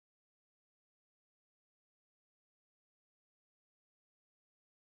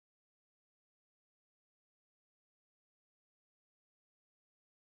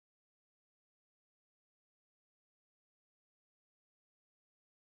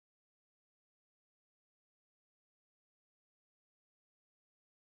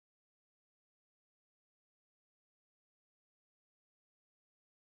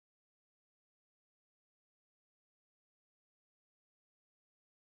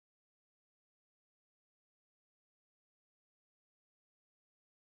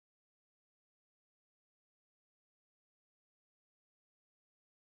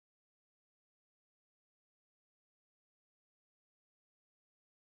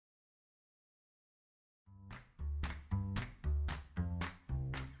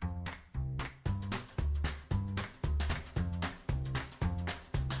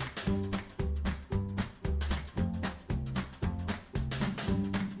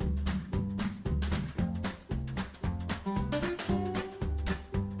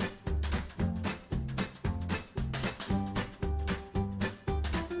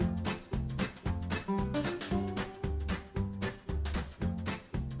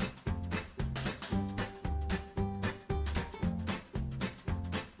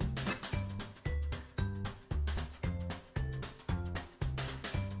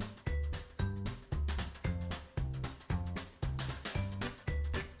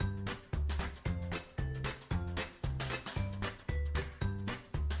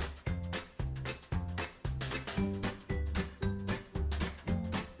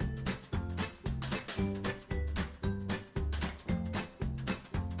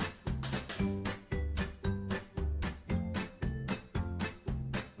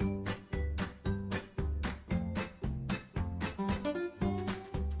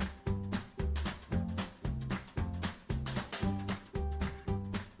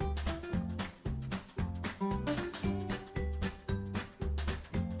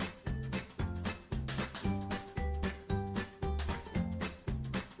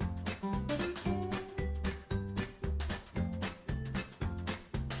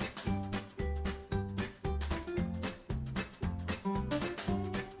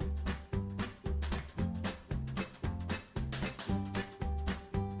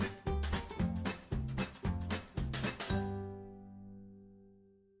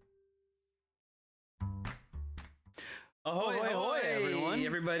Ahoy, ahoy, everyone.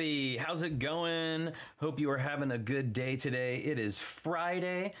 Everybody, how's it going? Hope you are having a good day today. It is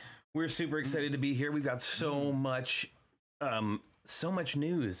Friday. We're super excited to be here. We've got so much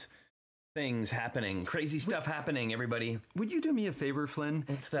news. Things happening, crazy stuff happening, everybody. Would you do me a favor, Flynn?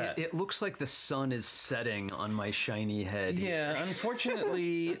 What's that? It looks like the sun is setting on my shiny head. Yeah,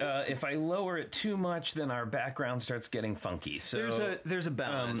 unfortunately, if I lower it too much, then our background starts getting funky. So there's a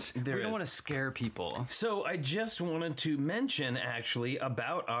balance. We don't want to scare people. So I just wanted to mention, actually,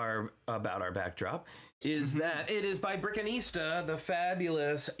 about our backdrop, is that it is by Brickanista, the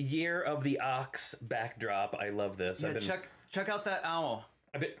fabulous Year of the Ox backdrop. I love this. Yeah, check out that owl.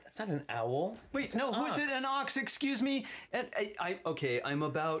 That's not an owl. Wait, no, who's it? An ox? Excuse me. And okay, I'm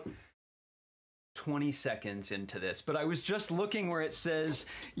about 20 seconds into this, but I was just looking where it says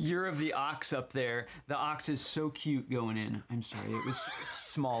Year of the Ox up there. The ox is so cute going in. I'm sorry, it was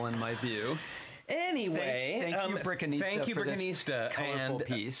small in my view. Anyway, thank you, Brickanista. Thank you, Brickanista. Colorful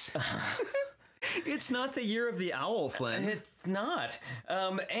piece. It's not the Year of the Owl, Flynn. It's not.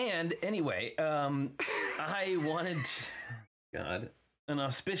 And anyway, I wanted an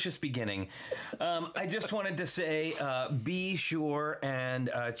auspicious beginning. I just wanted to say, be sure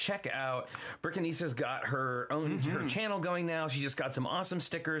and check out. Brickanista's got her own her channel going now. She just got some awesome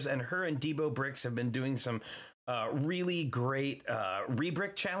stickers, and her and TrickyBricks have been doing some really great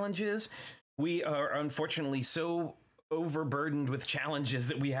rebrick challenges. We are unfortunately so overburdened with challenges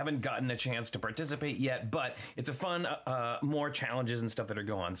that we haven't gotten a chance to participate yet, but it's a fun, more challenges and stuff that are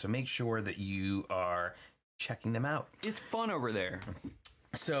going on. So make sure that you are checking them out. It's fun over there.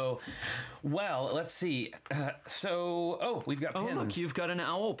 So, well, let's see. We've got pins. Oh, look, you've got an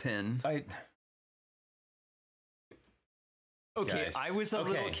owl pin. Okay, guys. I was a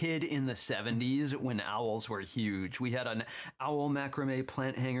little kid in the 70s when owls were huge. We had an owl macrame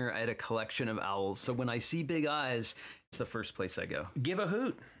plant hanger. I had a collection of owls. So when I see big eyes, it's the first place I go. Give a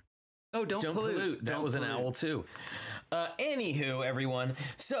hoot. Oh, don't pollute. That was an owl, too. Anywho, everyone.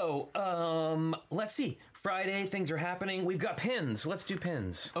 So, let's see. Friday, things are happening. We've got pins. Let's do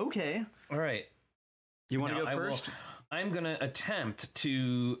pins. Okay. All right. You want to go first? I'm going to attempt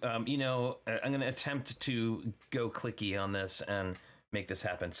to, I'm going to attempt to go clicky on this and make this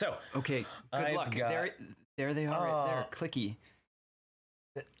happen. So, okay. Good luck. There they are right there. Clicky.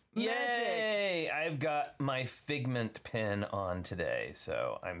 Yay! I've got my Figment pin on today,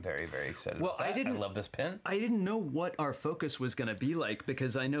 so I'm very, very excited about that. I love this pin. I didn't know what our focus was going to be like,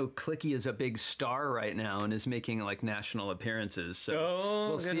 because I know Clicky is a big star right now and is making like national appearances. So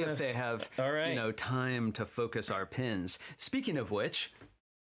we'll see if they have time to focus our pins. Speaking of which,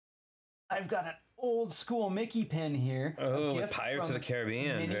 I've got an old school Mickey pin here. Oh, Pirates of the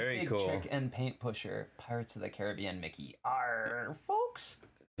Caribbean. Very cool. Trick and Paint Pusher. Pirates of the Caribbean Mickey. Arr, folks.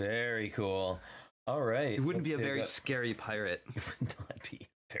 Very cool. All right. It wouldn't be a very scary pirate. It would not be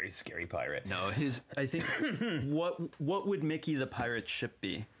a very scary pirate. No, I think, what would Mickey the pirate ship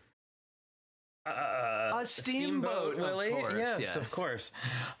be? A steamboat, Willie. Of course, yes, of course.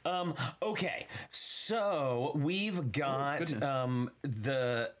 Okay, so we've got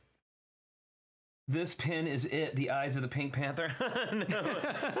this pin is it, the eyes of the Pink Panther. No,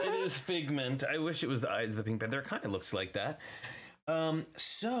 it is Figment. I wish it was the eyes of the Pink Panther. It kind of looks like that.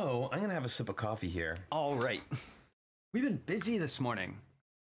 So I'm gonna have a sip of coffee here. All right. We've been busy this morning.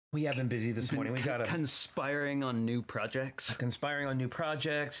 We have been busy this morning. We got conspiring on new projects. Conspiring on new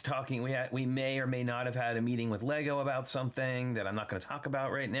projects. Talking. We may or may not have had a meeting with Lego about something that I'm not going to talk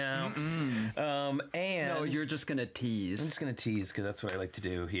about right now. And no, you're just going to tease. I'm just going to tease because that's what I like to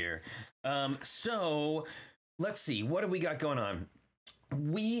do here. So let's see. What have we got going on?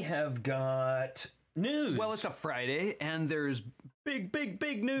 We have got news. Well, it's a Friday, and there's big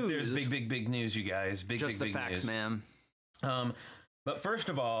news. There's big news, you guys. Big facts, news. Man. But first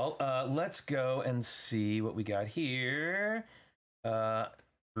of all, let's go and see what we got here. Whoa!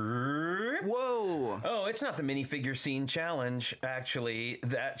 Oh, it's not the minifigure scene challenge. Actually,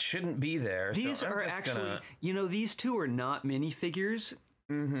 that shouldn't be there. These are actually, these two are not minifigures.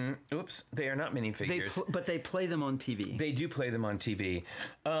 Oops, they are not minifigures. But they play them on TV. They do play them on TV.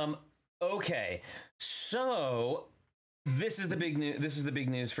 Okay, so this is the big news. This is the big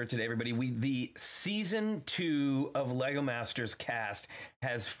news for today, everybody. The season 2 of Lego Masters cast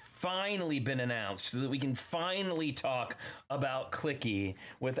has finally been announced, so that we can finally talk about Clicky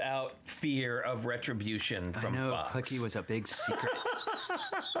without fear of retribution from Fox. Clicky was a big secret.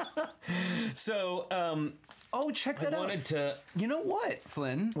 So, oh, check that out. I wanted to... You know what,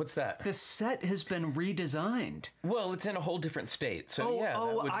 Flynn? What's that? The set has been redesigned. Well, it's in a whole different state. So, yeah,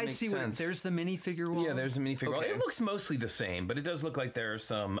 that would I make see. sense. There's the minifigure wall. Yeah, there's the minifigure wall. Okay. It looks mostly the same, but it does look like there are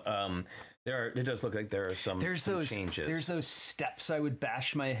some... it does look like there are some changes. There's those steps I would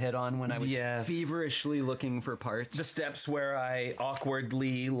bash my head on when I was feverishly looking for parts. The steps where I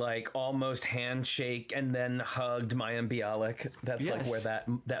awkwardly, like, almost handshake and then hugged Maya Bialik. That's like where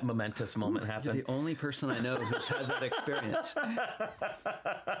that momentous moment happened. You're the only person I know who's had that experience.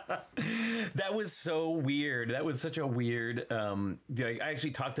 That was so weird. That was such a weird... I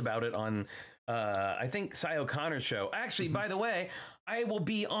actually talked about it on... I think Cy O'Connor's show. Actually, by the way, I will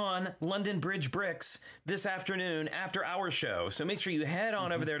be on London Bridge Bricks this afternoon after our show. So make sure you head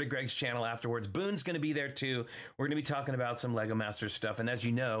on over there to Greg's channel afterwards. Boone's going to be there too. We're going to be talking about some Lego Masters stuff. And as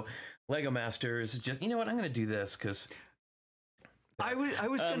you know, Lego Masters just, you know what? I'm going to do this because... I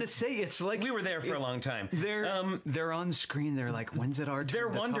was going to say, it's like... We were there for a long time. They're on screen. They're like, when's it our turn They're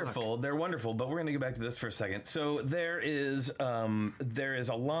wonderful. They're wonderful. But we're going to go back to this for a second. So there is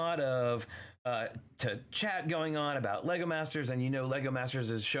a lot of... to chat going on about Lego Masters, and you know Lego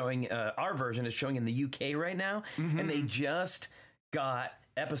Masters is showing, our version is showing in the UK right now, and they just got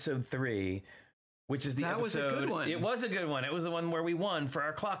episode 3, which is the episode. Was a good one. It was a good one. It was the one where we won for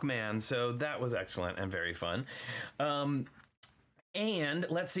our Clockman, so that was excellent and very fun. And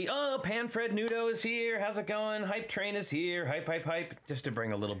let's see. Oh, Panfred Nudo is here. How's it going? Hype Train is here. Hype, hype, hype. Just to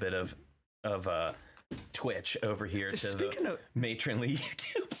bring a little bit of Twitch over here to the matronly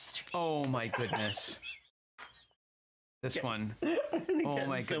YouTube stream. Oh my goodness. This one. Oh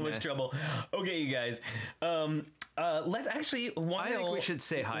my goodness. So much trouble. Okay, you guys. Let's actually. I think we should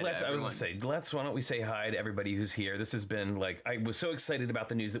say hi to everyone. I was going to say, why don't we say hi to everybody who's here? This has been like, I was so excited about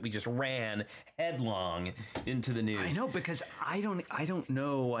the news that we just ran headlong into the news. I know, because I don't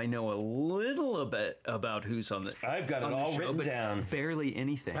know. I know a little bit about who's on the. I've got it all written down. Barely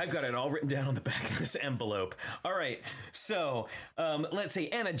anything. I've got it all written down on the back of this envelope. All right, so let's see.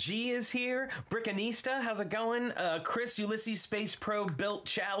 Anna G is here. Brickanista, how's it going? Chris Ulysses Space Pro built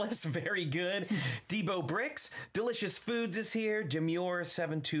Chalice, very good. Debo Bricks, Delicious Foods is here. Demure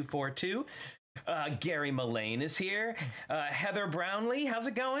 7242. Gary Mullane is here. Heather Brownlee, how's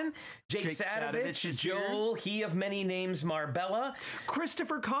it going? Jake Sadovich is Joel, here. He of many names, Marbella.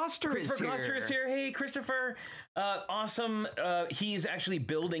 Christopher Coster is here. Hey, Christopher. Awesome. He's actually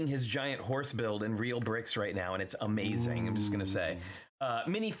building his giant horse build in real bricks right now, and it's amazing. Ooh. I'm just going to say.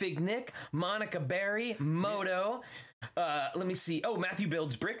 Minifig Nick, Monica Berry, Moto. Let me see. Oh, Matthew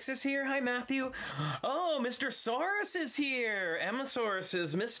Builds Bricks is here. Hi, Matthew. Oh, Mr. Saurus is here. Emmasaurus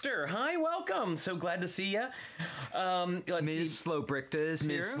is Mr. Hi, welcome. So glad to see you. Let's see. Ms. Slowbrickta is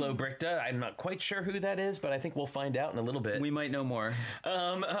here. Ms. Slowbrickta. I'm not quite sure who that is, but I think we'll find out in a little bit. We might know more.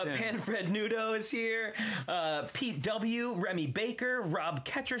 Panfred Nudo is here. Pete W., Remy Baker, Rob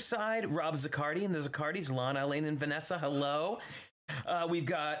Ketcherside, Rob Zaccardi, and the Zaccardis, Lana, Elaine, and Vanessa. Hello. We've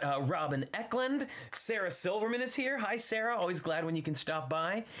got Robin Eklund. Sarah Silverman is here. Hi, Sarah. Always glad when you can stop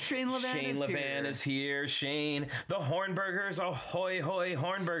by. Shane Levan is here. Shane. The Hornburgers. Ahoy, hoy,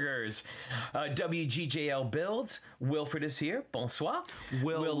 Hornburgers. WGJL Builds. Wilfred is here. Bonsoir.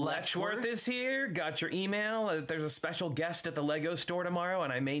 Will Letchworth is here. Got your email. There's a special guest at the Lego store tomorrow,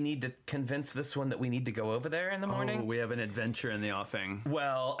 and I may need to convince this one that we need to go over there in the morning. Oh, we have an adventure in the offing.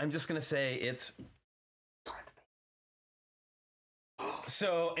 Well, I'm just going to say it's...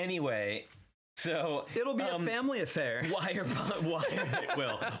 So anyway, it'll be a family affair. Wire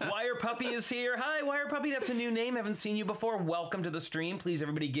Puppy is here. Hi, Wire Puppy. That's a new name. Haven't seen you before. Welcome to the stream. Please,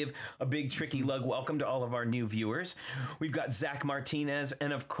 everybody, give a big Tricky Lug welcome to all of our new viewers. We've got Zach Martinez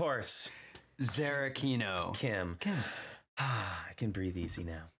and, of course, Zarakino. Kim. I can breathe easy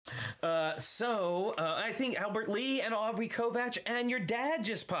now. I think Albert Lee and Aubrey Kovac and your dad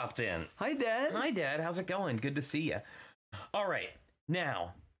just popped in. Hi, Dad. Hi, Dad. How's it going? Good to see you. All right.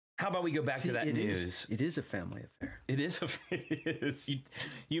 Now, how about we go back to that news? It is a family affair. It is.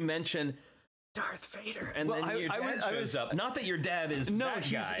 You mentioned Darth Vader, and then your dad shows up. Not that your dad is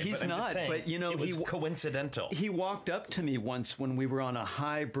that guy. He's not, but you know, it was coincidental. He walked up to me once when we were on a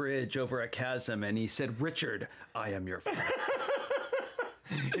high bridge over a chasm, and he said, "Richard, I am your father."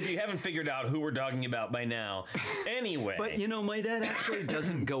 If you haven't figured out who we're talking about by now. Anyway. But, you know, my dad actually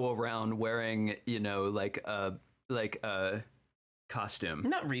doesn't go around wearing, you know, like costume.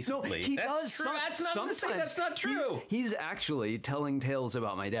 Not recently. No, he that's does. True. That's not to say that's not true. He's actually telling tales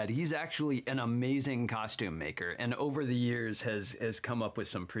about my dad. He's actually an amazing costume maker, and over the years has come up with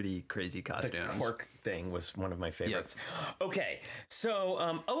some pretty crazy costumes. The cork thing was one of my favorites. Yep. Okay,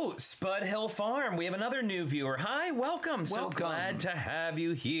 so Spud Hill Farm. We have another new viewer. Hi, welcome. So glad to have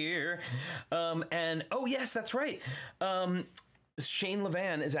you here. And yes, that's right. Shane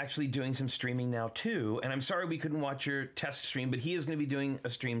Levan is actually doing some streaming now too, and I'm sorry we couldn't watch your test stream, but he is going to be doing a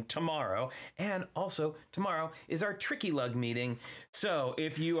stream tomorrow, and also tomorrow is our Tricky Lug meeting. So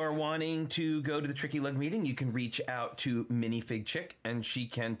if you are wanting to go to the Tricky Lug meeting, you can reach out to Minifig Chick, and she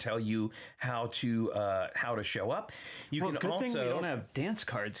can tell you how to show up. You can good also thing we don't have dance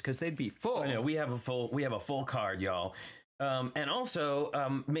cards because they'd be full. Oh, no, we have a full card, y'all. And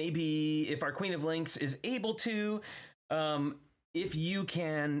also maybe if our Queen of Links is able to. If you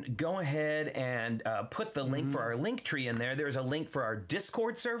can go ahead and put the link for our link tree in there, there's a link for our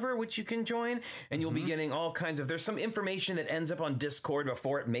Discord server, which you can join, and you'll be getting all kinds of, there's some information that ends up on Discord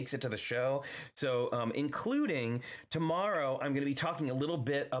before it makes it to the show. So including tomorrow, I'm going to be talking a little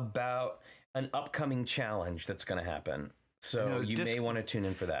bit about an upcoming challenge that's going to happen. So you may want to tune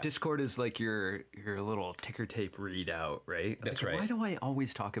in for that. Discord is like your little ticker tape readout, right? That's right. Why do I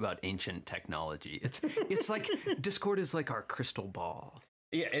always talk about ancient technology? It's like Discord is like our crystal ball.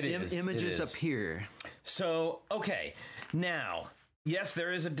 Yeah, it is. Images appear. So, okay. Now, yes,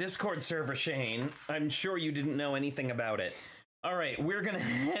 there is a Discord server, Shane. I'm sure you didn't know anything about it. All right, we're going to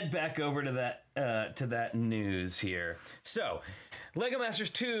head back over to that news here. So, LEGO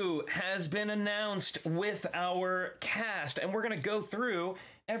Masters 2 has been announced with our cast, and we're going to go through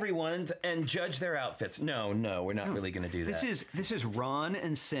everyone's and judge their outfits. No, we're not really going to do that. This is Ron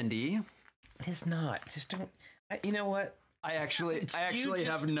and Cindy. It is not. Just don't. You know what? I actually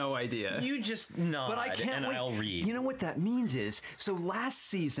have no idea. You just nod, but I can't wait. I'll read. You know what that means is, so last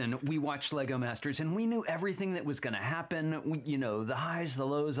season we watched LEGO Masters and we knew everything that was going to happen. The highs, the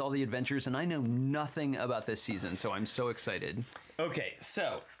lows, all the adventures, and I know nothing about this season, so I'm so excited. Okay,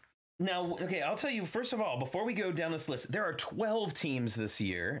 so now, I'll tell you, first of all, before we go down this list, there are 12 teams this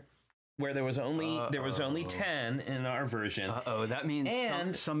year. Where there was only 10 in our version. That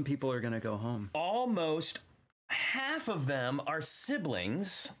means some people are going to go home. Almost half of them are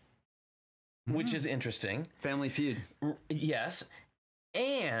siblings, which is interesting. Family Feud. Yes.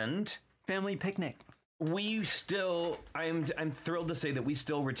 And Family Picnic. I'm thrilled to say that we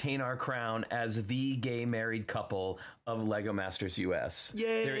still retain our crown as the gay married couple of LEGO Masters US.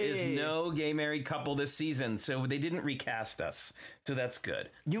 Yay! There is no gay married couple this season, so they didn't recast us. So that's good.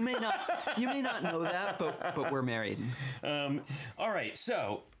 You may not know that, but we're married. All right,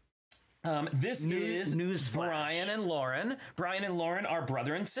 so this is Brian and Lauren. Brian and Lauren are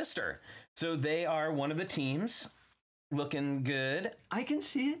brother and sister. So they are one of the teams. Looking good. I can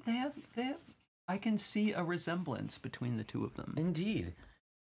see it. I can see a resemblance between the two of them. Indeed.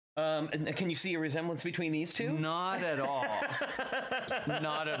 Can you see a resemblance between these two? Not at all.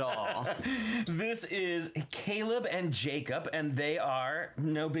 Not at all. This is Caleb and Jacob, and they are,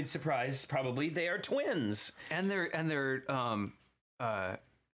 no big surprise probably, they are twins. And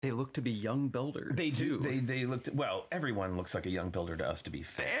they look to be young builders. They do. They look. Well, everyone looks like a young builder to us, to be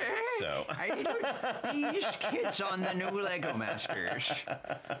fair. So these kids on the new LEGO Masters.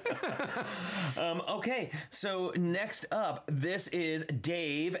 Okay, so next up, this is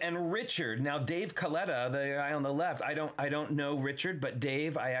Dave and Richard. Now, Dave Coletta, the guy on the left. I don't know Richard, but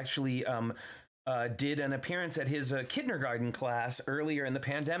Dave, I actually did an appearance at his kindergarten class earlier in the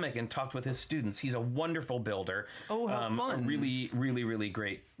pandemic and talked with his students. He's a wonderful builder. Oh, how fun. A really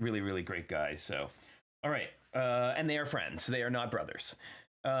great guy. So, all right. And they are friends. They are not brothers.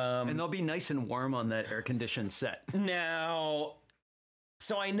 And they'll be nice and warm on that air-conditioned set. Now,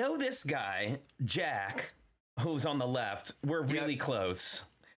 so I know this guy, Jack, who's on the left. We're really close.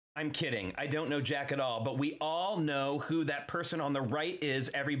 I'm kidding. I don't know Jack at all, but we all know who that person on the right is,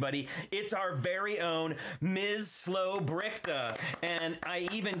 everybody. It's our very own Ms. Slowbrickta. And I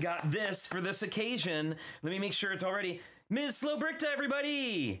even got this for this occasion. Let me make sure it's all ready. Ms. Slowbrickta,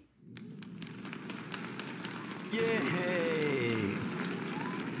 everybody! Yay!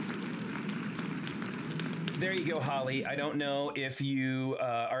 There you go, Holly. I don't know if you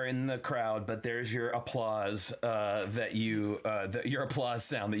are in the crowd, but there's your applause your applause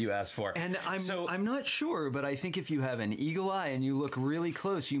sound that you asked for. And I'm not sure, but I think if you have an eagle eye and you look really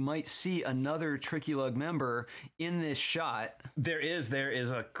close, you might see another Tricky Lug member in this shot. There is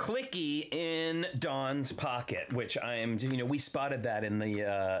a clicky in Dawn's pocket, which we spotted that in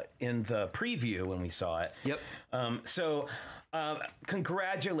the preview when we saw it. Yep.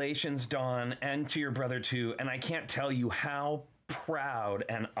 Congratulations, Dawn, and to your brother too. And I can't tell you how proud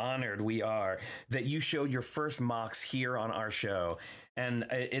and honored we are that you showed your first mocks here on our show. And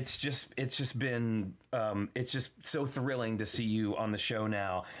it's just been so thrilling to see you on the show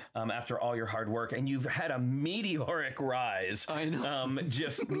now after all your hard work, and you've had a meteoric rise. I know,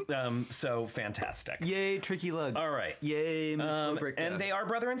 so fantastic. Yay, Tricky Lug! All right, yay, and they are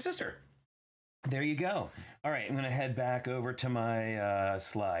brother and sister. There you go. All right, I'm going to head back over to my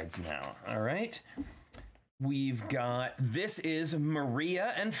slides now. All right. We've got, this is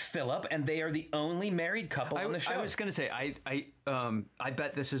Maria and Philip, and they are the only married couple on the show. I was going to say, I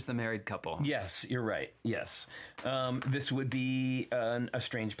bet this is the married couple. Yes, you're right. Yes. This would be a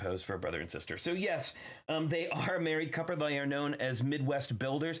strange pose for a brother and sister. So yes, they are a married couple. They are known as Midwest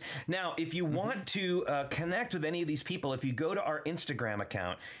Builders. Now, if you want to connect with any of these people, if you go to our Instagram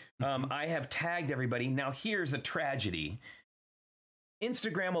account, I have tagged everybody. Now, here's the tragedy.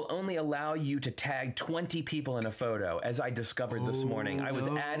 Instagram will only allow you to tag 20 people in a photo, as I discovered this morning. I was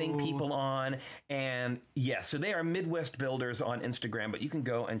adding people on, and yes, so they are Midwest Builders on Instagram, but you can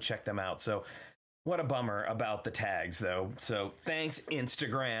go and check them out. So what a bummer about the tags, though. So thanks,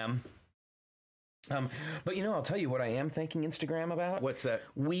 Instagram. But you know, I'll tell you what I am thanking Instagram about. What's that?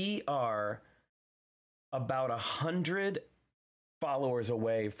 We are about 100 followers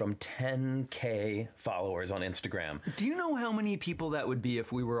away from 10K followers on Instagram. Do you know how many people that would be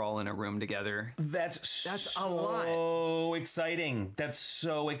if we were all in a room together? That's so a lot. Exciting. That's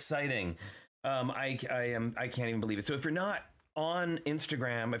so exciting. I can't even believe it. So if you're not on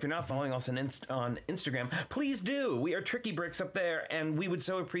Instagram, if you're not following us on Instagram, please do. We are TrickyBricks up there, and we would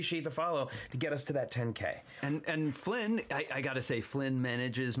so appreciate the follow to get us to that 10K. And Flynn, I got to say, Flynn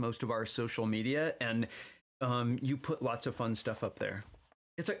manages most of our social media, and you put lots of fun stuff up there.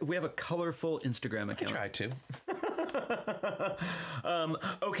 It's like we have a colorful Instagram account. I try to.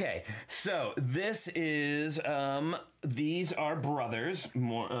 Okay, so this is these are brothers,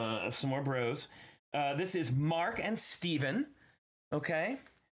 some more bros. This is Mark and Steven, okay?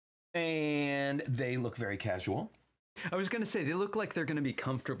 And they look very casual. I was going to say, they look like they're going to be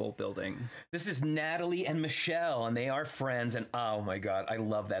comfortable building. This is Natalie and Michelle, and they are friends, and oh my God, I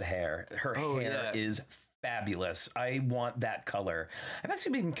love that hair. Her hair is fabulous. I want that color. I've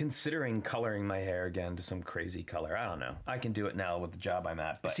actually been considering coloring my hair again to some crazy color. I don't know. I can do it now with the job I'm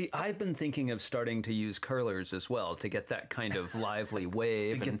at. But see, I've been thinking of starting to use curlers as well to get that kind of lively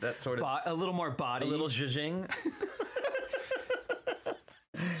wave to get that sort of a little more body, a little zhuzhing.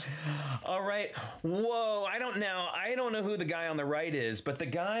 All right. Whoa. I don't know who the guy on the right is, but the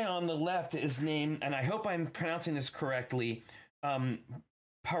guy on the left is named, and I hope I'm pronouncing this correctly,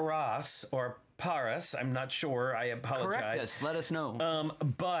 Paras or Paris. I'm not sure. I apologize. Correct us. Let us know.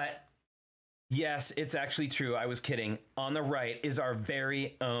 But yes, it's actually true. I was kidding. On the right is our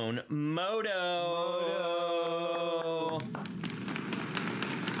very own Moto.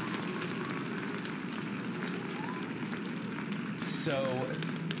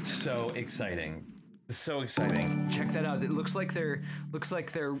 So exciting. So exciting. Check that out. It looks like they're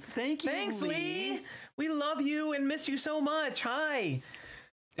thank you. Thanks, Lee. We love you and miss you so much. Hi.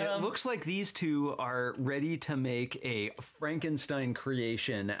 It looks like these two are ready to make a Frankenstein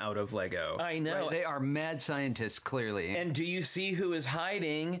creation out of Lego. I know. Right? They are mad scientists, clearly. And do you see who is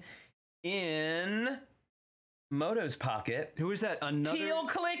hiding in Moto's pocket? Who is that? Another Teal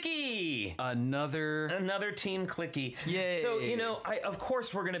Clicky. Another Team Clicky. Yay. So, you know, of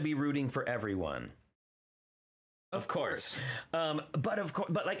course we're going to be rooting for everyone. Of course.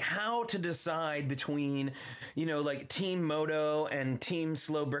 But like how to decide between, you know, like Team Moto and Team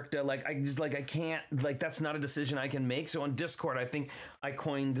Slow Brickta, I can't, like, that's not a decision I can make. So on Discord, I think I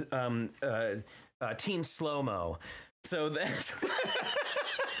coined Team Slow-Mo. So that's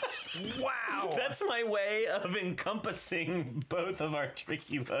wow. That's my way of encompassing both of our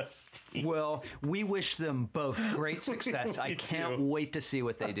Tricky Lug teams. Well, we wish them both great success. I can't wait to see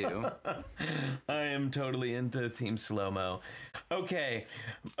what they do. I am totally into Team Slow-Mo. Okay.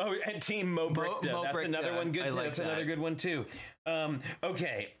 Oh, and Team Mo Brickta. That's another one good. That's another good one too.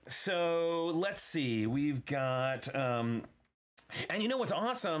 Okay. So let's see. We've got and you know what's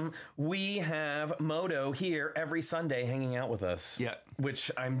awesome? We have Moto here every Sunday hanging out with us. Yeah. Which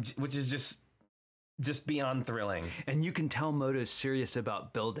is just beyond thrilling. And you can tell Moto's serious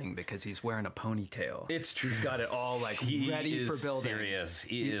about building because he's wearing a ponytail. It's true. He's got it all like ready for building. Serious.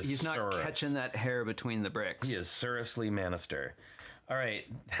 He's not catching that hair between the bricks. He is seriously Manister. All right.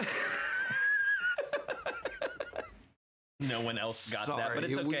 No one else got that, but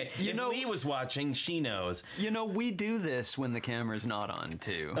it's okay. If Lee was watching, she knows. We do this when the camera's not on,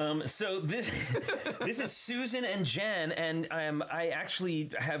 too. So this is Susan and Jen, and I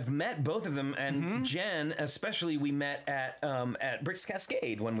actually have met both of them, and Jen, especially, we met at Bricks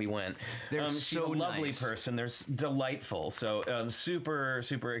Cascade when we went. She's a lovely person. They're delightful. So super,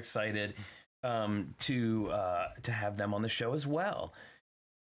 super excited to have them on the show as well.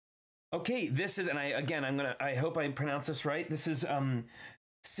 Okay, this is, and I hope I pronounce this right. This is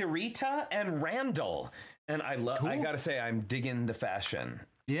Sarita and Randall, and I gotta say, I'm digging the fashion.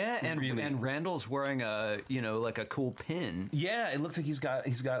 Yeah, and Randall's wearing a like a cool pin. Yeah, it looks like he's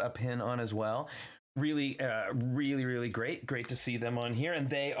got a pin on as well. Really, really great. Great to see them on here, and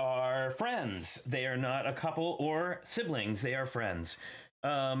they are friends. They are not a couple or siblings. They are friends.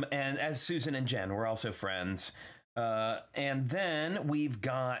 And as Susan and Jen, we're also friends. And then we've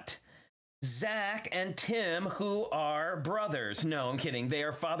got Zach and Tim, who are brothers. No, I'm kidding. They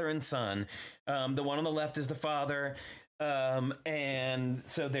are father and son. The one on the left is the father. And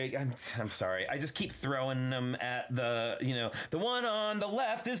so I'm sorry. I just keep throwing them at the one on the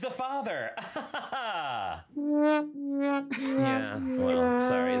left is the father. Yeah. Well,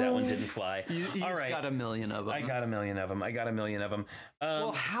 sorry. That one didn't fly. All right. Got a million of them. I got a million of them.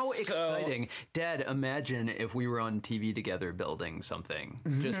 Well, how exciting. Dad, imagine if we were on TV together building something.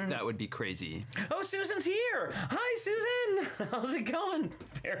 Just, that would be crazy. Oh, Susan's here. Hi, Susan. How's it going?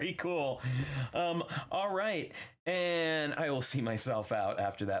 Very cool. All right. And I will see myself out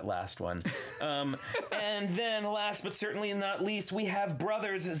after that last one. And then last but certainly not least, we have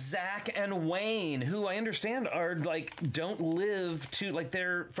brothers Zach and Wayne, who I understand are don't live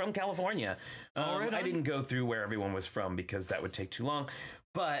they're from California. I didn't go through where everyone was from because that would take too long.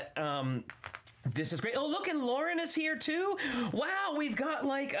 But this is great. Oh, look, and Lauren is here too. Wow, we've got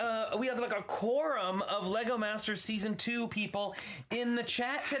we have a quorum of Lego Masters Season 2 people in the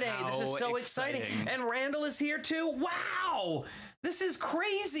chat today. This is so exciting. And Randall is here too. Wow. This is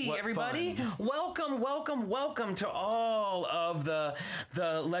crazy, everybody. Fun. Welcome to all of the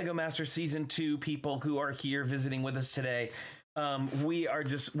Lego Masters Season 2 people who are here visiting with us today.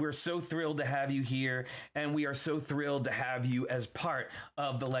 We're so thrilled to have you here, and we are so thrilled to have you as part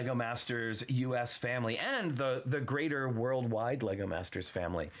of the Lego Masters US family and the greater worldwide Lego Masters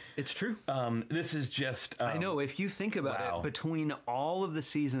family. It's true. This is just I know, if you think about it, between all of the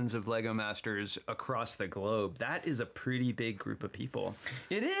seasons of Lego Masters across the globe, that is a pretty big group of people.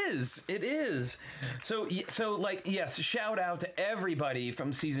 It is. So yes, shout out to everybody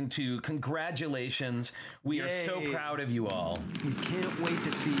from Season 2. Congratulations. We are so proud of you all. We can't wait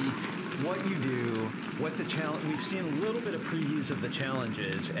to see what you do, what the challenge. We've seen a little bit of previews of the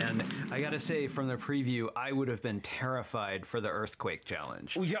challenges, and I gotta say, from the preview, I would have been terrified for the earthquake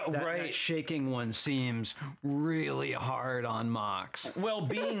challenge. Yeah, right. That shaking one seems really hard on Mox. Well,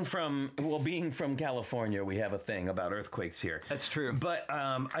 being from California, we have a thing about earthquakes here. That's true. But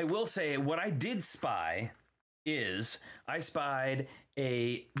I will say, what I did spy is I spied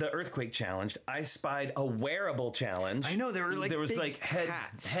the earthquake challenge. I spied a wearable challenge. I know, there was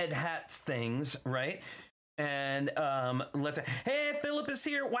head hats things, right? And hey, Philip is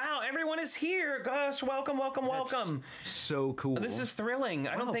here. Wow, everyone is here. Gosh, welcome. That's so cool. This is thrilling.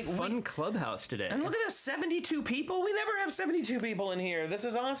 I don't think fun clubhouse today. And look at this, 72 people. We never have 72 people in here. This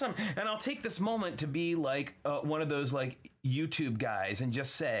is awesome. And I'll take this moment to be one of those YouTube guys and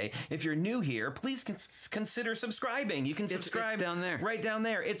just say, if you're new here, please consider subscribing. You can subscribe it's down there. Right down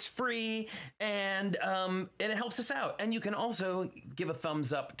there. It's free, and it helps us out. And you can also give a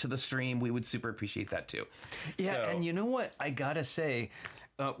thumbs up to the stream. We would super appreciate that too. Yeah, and you know what? I gotta say,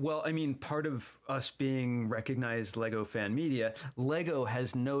 part of us being recognized Lego fan media, Lego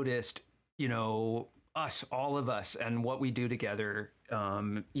has noticed, us, all of us, and what we do together,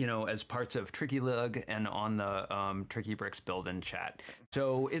 as parts of Tricky Lug and on the TrickyBricks build and chat.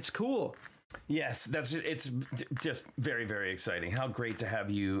 So it's cool. Yes, it's just very, very exciting. How great to have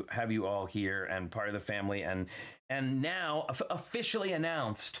you all here and part of the family, and now officially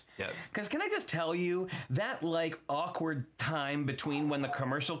announced. Yeah. Because can I just tell you that awkward time between when the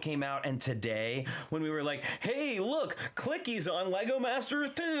commercial came out and today, when we were like, hey, look, Clicky's on Lego Masters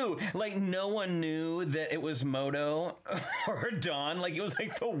 2. No one knew that it was Moto or Dawn. It was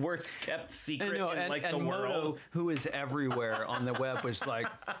the worst kept secret in the world. Moto, who is everywhere on the web, was like,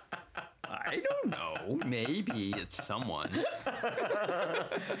 I don't know. Maybe it's someone.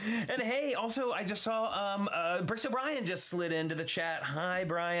 And hey, also, I just saw Bricks O'Brien just slid into the chat. Hi,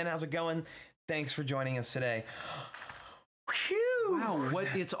 Brian. How's it going? Thanks for joining us today. Whew. Wow,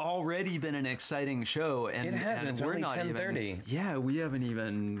 it's already been an exciting show, and it has. It's we're only not 10:30. Yeah, we haven't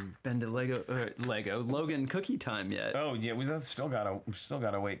even been to Logan cookie time yet. Oh yeah, we still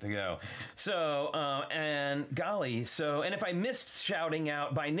gotta wait to go. So and golly, and if I missed shouting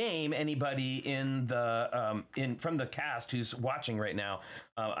out by name anybody in the from the cast who's watching right now,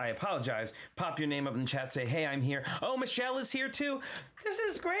 I apologize. Pop your name up in the chat. Say, hey, I'm here. Oh, Michelle is here too. This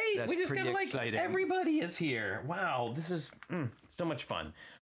is great. That's we just got exciting. Everybody is here. Wow, this is so much fun.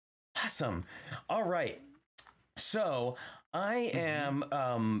 Awesome. All right. So I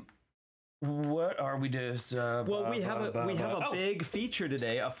am. What are we just? Well, we have a big feature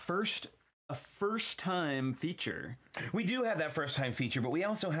today. A first time feature. We do have that first time feature, but we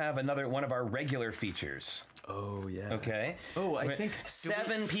also have another one of our regular features. Oh yeah. Okay. Oh, I think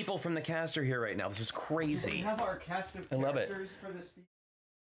 7 people from the cast are here right now. This is crazy. Do we have our cast of characters for this feature?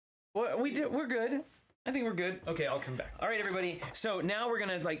 Well, we're good. I think we're good. Okay, I'll come back. All right, everybody. So now we're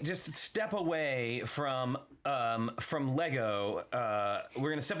gonna just step away from Lego. We're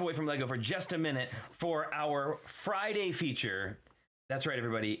gonna step away from Lego for just a minute for our Friday feature. That's right,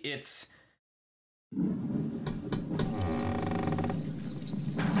 everybody. It's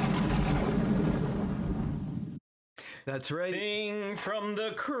That's right. Thing from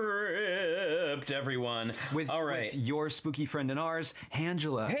the Crypt, everyone. All right. With your spooky friend and ours,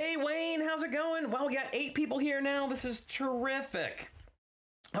 Angela. Hey, Wayne, how's it going? Well, we got 8 people here now. This is terrific.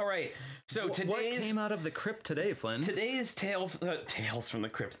 All right. So what came out of the crypt today, Flynn? Today's Tales from the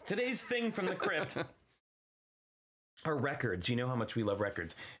Crypt. Today's Thing from the Crypt. Are records. You know how much we love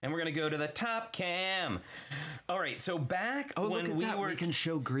records. And we're going to go to the top cam. All right, so back when we can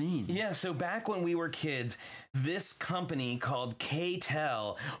show green. Yeah, so back when we were kids, this company called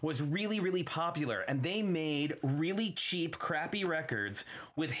K-Tel was really, really popular, and they made really cheap, crappy records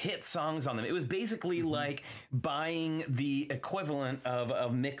with hit songs on them. It was basically like buying the equivalent of a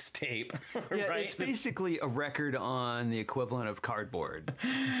mixtape. Yeah, right? It's basically a record on the equivalent of cardboard.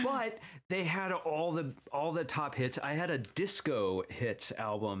 But they had all the top hits. I had a disco hits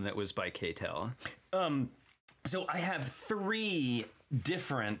album that was by K-Tel. So I have 3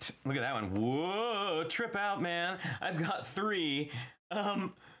 different. Look at that one. Whoa, trip out, man! I've got 3.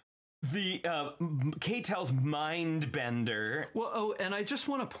 The K-Tel's Mind Bender. Well, and I just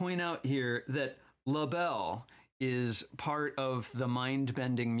want to point out here that LaBelle is part of the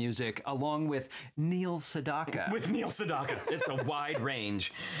mind-bending music, along with Neil Sedaka. With Neil Sedaka. It's a wide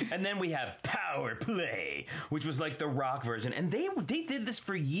range. And then we have Power Play, which was like the rock version. And they did this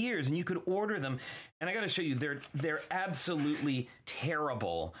for years, and you could order them. And I got to show you, they're absolutely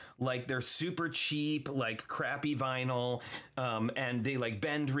terrible. Like, they're super cheap, like crappy vinyl, and they like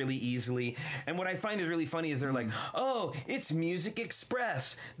bend really easily. And what I find is really funny is they're like, oh, it's Music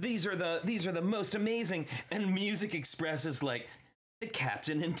Express. These are the most amazing. And Music Express is like the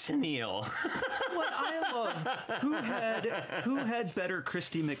Captain and Tennille. What I love, who had better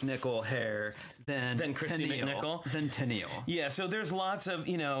Christy McNichol hair than Christy McNichol? Than Tennille. Yeah, so there's lots of,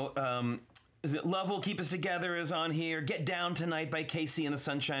 Love Will Keep Us Together is on here. Get Down Tonight by Casey and the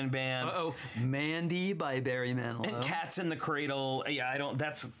Sunshine Band. Mandy by Barry Manilow. And Cats in the Cradle. Yeah,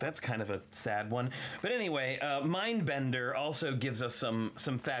 that's kind of a sad one. But anyway, Mindbender also gives us some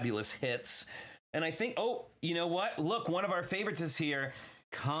fabulous hits. And I think, you know what? Look, one of our favorites is here.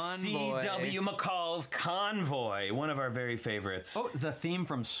 Convoy. C.W. McCall's Convoy, one of our very favorites. Oh, the theme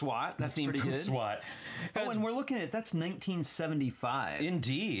from SWAT. That's pretty good. SWAT. And we're looking at, that's 1975.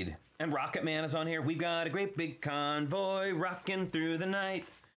 Indeed. And Rocket Man is on here. We got a great big convoy rocking through the night.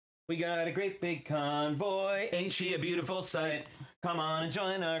 We got a great big convoy. Ain't she a beautiful sight? Come on and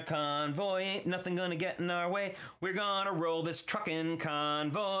join our convoy. Ain't nothing gonna get in our way. We're gonna roll this trucking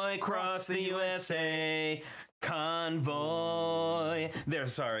convoy across the USA. Convoy.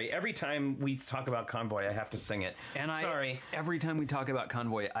 Sorry. Every time we talk about Convoy, I have to sing it. And every time we talk about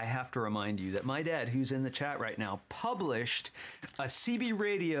Convoy, I have to remind you that my dad, who's in the chat right now, published a CB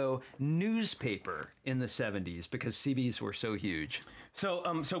radio newspaper in the 70s because CBs were so huge. So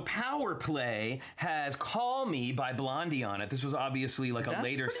Power Play has Call Me by Blondie on it. This was obviously like a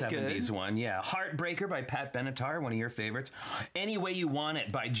later 70s one. Yeah. Heartbreaker by Pat Benatar, one of your favorites. Any Way You Want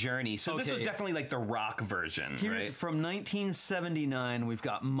It by Journey. So this was definitely like the rock version. Here's from 1979, we've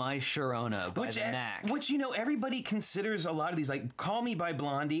got My Sharona by The Knack. Which, everybody considers a lot of these, like Call Me by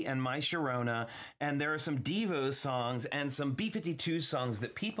Blondie and My Sharona, and there are some Devo songs and some B-52 songs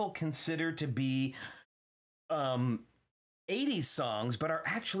that people consider to be 80s songs, but are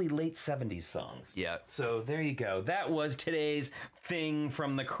actually late 70s songs. Yeah. So there you go. That was today's Thing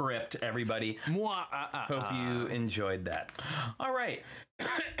from the Crypt, everybody. Hope you enjoyed that. All right.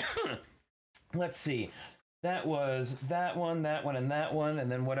 Let's see. That was that one, and that one,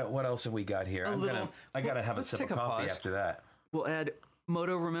 and then what else have we got here? I gotta have a sip of coffee after that. We'll add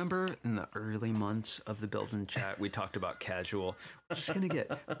Moto. Remember in the early months of the Build and Chat, we talked about casual. We're just gonna get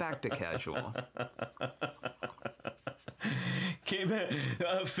back to casual.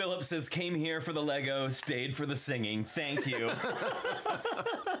 Philip says, came here for the Lego, stayed for the singing. Thank you.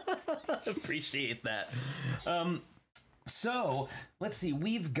 Appreciate that. So let's see,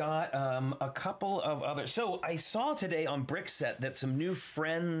 we've got a couple of other. So I saw today on Brickset that some new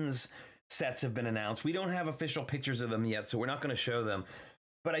Friends sets have been announced. We don't have official pictures of them yet, so we're not going to show them.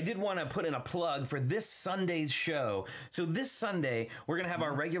 But I did want to put in a plug for this Sunday's show. So this Sunday, we're going to have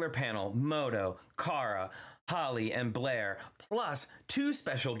our regular panel, Moto, Kara, Holly, and Blair, plus 2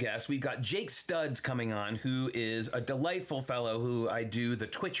 special guests. We've got Jake Studs coming on, who is a delightful fellow who I do the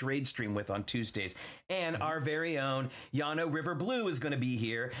Twitch raid stream with on Tuesdays. And our very own Yano River Blue is going to be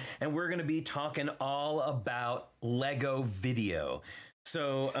here, and we're going to be talking all about Lego video.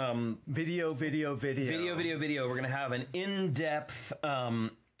 So video. We're going to have an in-depth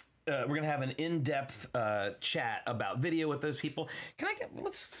chat about video with those people.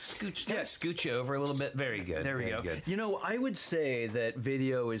 Let's scooch you over a little bit. Very good. There we go. Good. You know, I would say that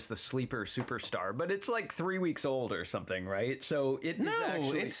video is the sleeper superstar, but it's like 3 weeks old or something, right? So you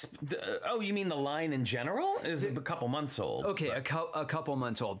mean the line in general is a couple months old? Okay, a couple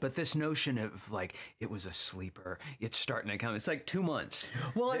months old. But this notion of like it was a sleeper, it's starting to come. It's like 2 months.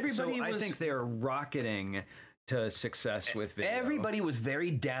 Well, I think they're rocketing to success with video. Everybody was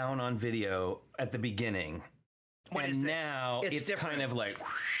very down on video at the beginning, and now it's kind of like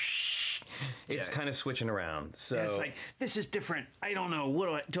it's kind of switching around. So it's like, this is different. I don't know.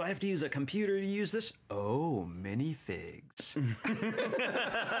 What do I have to use a computer to use this? Oh, minifigs.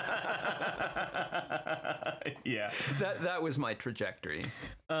 Yeah, that was my trajectory.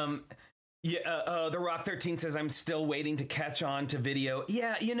 The Rock 13 says, I'm still waiting to catch on to video.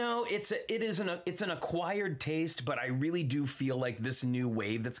 Yeah, you know, it's an acquired taste, but I really do feel like this new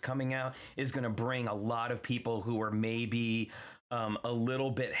wave that's coming out is going to bring a lot of people who are maybe a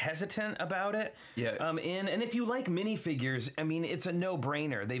little bit hesitant about it. Yeah. And if you like minifigures, I mean, it's a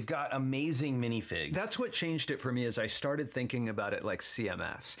no-brainer. They've got amazing minifigs. That's what changed it for me, as I started thinking about it like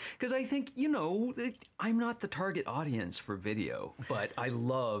CMFs. Because I think, you know, I'm not the target audience for video, but I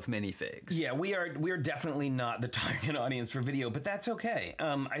love minifigs. Yeah, we are definitely not the target audience for video, but that's okay.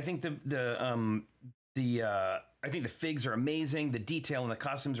 I think I think the figs are amazing. The detail and the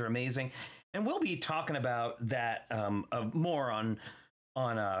costumes are amazing. And we'll be talking about that more on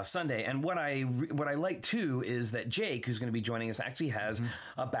Sunday. And what I like too is that Jake, who's going to be joining us, actually has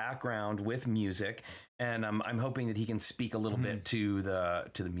a background with music, and I'm hoping that he can speak a little bit to the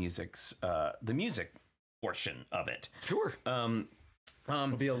music portion of it. Sure.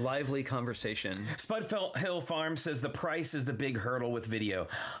 It'll be a lively conversation. Spudfelt Hill Farm says the price is the big hurdle with video.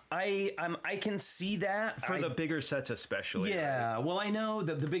 I can see that for the bigger sets, especially. Yeah, right? well, I know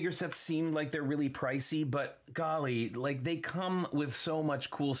that the bigger sets seem like they're really pricey, but golly, like they come with so much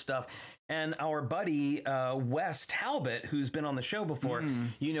cool stuff. And our buddy Wes Talbot, who's been on the show before,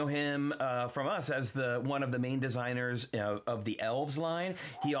 you know him from us as one of the main designers of the Elves line.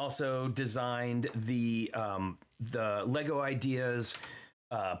 He also designed the Lego Ideas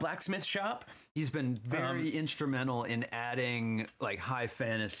blacksmith shop. He's been very instrumental in adding like high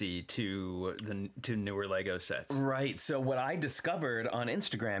fantasy to newer Lego sets. Right. So what I discovered on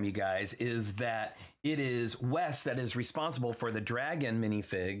Instagram, you guys, is that it is Wes that is responsible for the dragon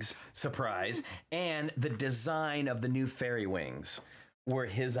minifigs, surprise, and the design of the new fairy wings were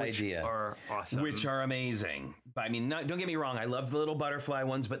his idea. Which are awesome. Which are amazing. I mean, don't get me wrong, I love the little butterfly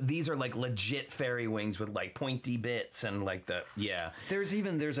ones, but these are like legit fairy wings with like pointy bits and like There's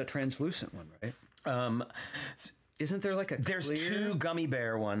a translucent one, right? Isn't there like a There's clear? 2 gummy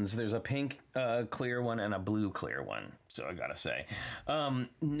bear ones. There's a pink clear one and a blue clear one. So I gotta say.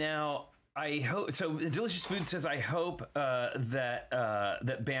 Now, I hope so. Delicious Food says, I hope that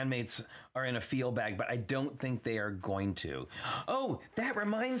bandmates are in a feel bag, but I don't think they are going to. Oh, that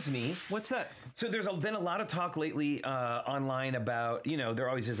reminds me. What's that? So there's been a lot of talk lately online about, you know, there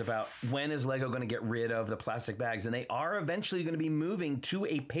always is about when is Lego going to get rid of the plastic bags, and they are eventually going to be moving to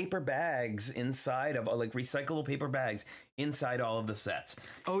a paper bags inside of like recyclable paper bags inside all of the sets.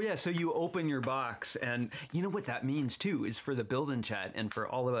 Oh yeah, so you open your box, and you know what that means too is for the Build and Chat and for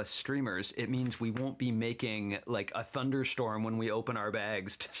all of us streamers, it means we won't be making like a thunderstorm when we open our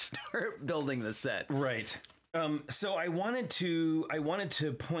bags to start building the set. Right. So I wanted to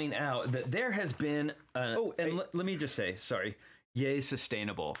point out that there has been let me just say, sorry. Yay,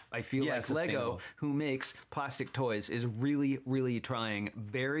 sustainable. I feel like Lego, who makes plastic toys, is really, really trying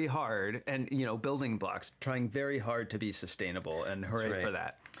very hard, and, you know, building blocks, trying very hard to be sustainable, and hooray for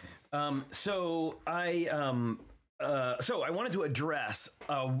that. So I wanted to address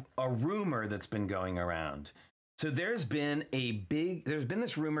a rumor that's been going around. So there's been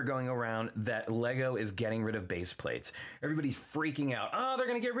this rumor going around that Lego is getting rid of base plates. Everybody's freaking out. Oh, they're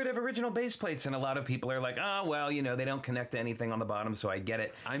going to get rid of original base plates. And a lot of people are like, oh, well, you know, they don't connect to anything on the bottom, so I get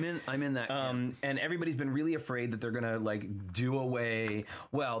it. I'm in that camp. And everybody's been really afraid that they're going to like do away.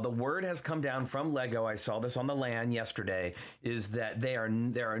 Well, the word has come down from Lego. I saw this on the LAN yesterday, is that there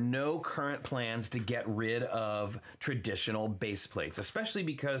are no current plans to get rid of traditional base plates, especially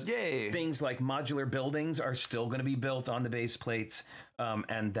because things like modular buildings are still going to be built on the base plates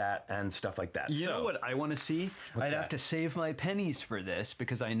and stuff like that. You know what I want to see? I'd have to save my pennies for this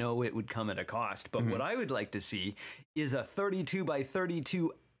because I know it would come at a cost. But what I would like to see is a 32 by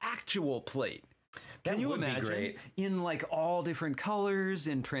 32 actual plate. Can you imagine? Great. In like all different colors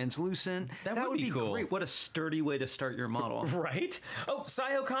and translucent? That would be cool. Great. What a sturdy way to start your model. Right? Oh,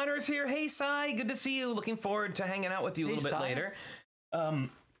 Cy O'Connor is here. Hey, Cy. Good to see you. Looking forward to hanging out with you a little bit later.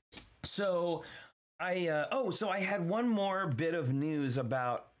 So I had one more bit of news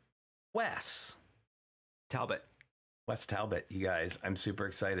about Wes Talbot, you guys. I'm super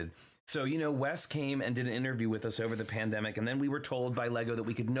excited. So, you know, Wes came and did an interview with us over the pandemic, and then we were told by Lego that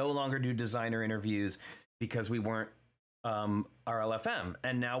we could no longer do designer interviews because we weren't RLFM.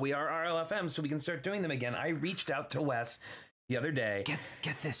 And now we are RLFM, so we can start doing them again. I reached out to Wes the other day.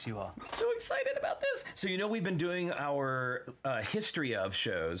 Get this, you all. So excited about this. So, you know, we've been doing our history of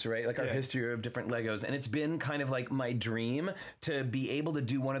shows, right? Like our history of different Legos. And it's been kind of like my dream to be able to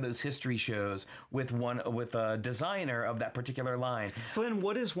do one of those history shows with a designer of that particular line. Flynn,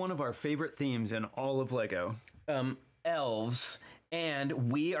 what is one of our favorite themes in all of Lego? Elves.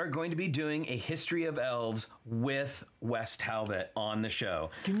 And we are going to be doing a history of elves with Wes Talbot on the show.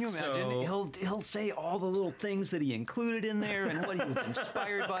 Can you imagine? He'll say all the little things that he included in there and what he was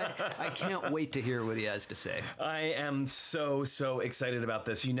inspired by. I can't wait to hear what he has to say. I am so excited about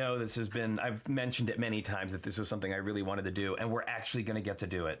this. You know, I've mentioned it many times that this was something I really wanted to do, and we're actually going to get to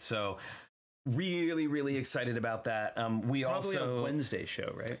do it. So really excited about that. We probably also a Wednesday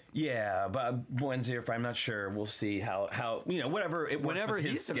show, right? Yeah, but Wednesday or Friday, I'm not sure. We'll see how you know, whenever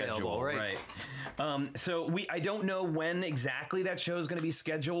he's schedule, available, right? So I don't know when exactly that show is going to be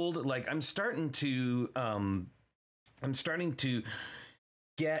scheduled. Like I'm starting to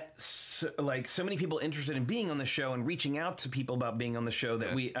get so many people interested in being on the show and reaching out to people about being on the show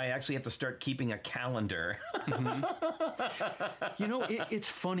that I actually have to start keeping a calendar. You know, it's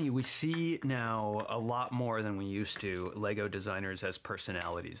funny. We see now a lot more than we used to Lego designers as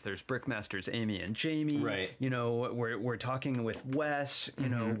personalities. There's Brickmasters Amy and Jamie. Right. You know, we're talking with Wes. You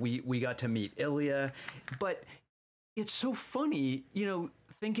know, we got to meet Ilya. But it's so funny, you know,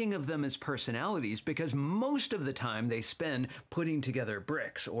 thinking of them as personalities, because most of the time they spend putting together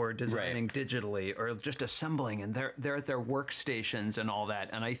bricks or designing digitally or just assembling, and they're at their workstations and all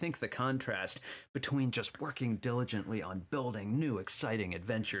that. And I think the contrast between just working diligently on building new exciting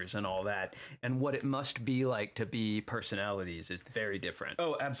adventures and all that and what it must be like to be personalities is very different.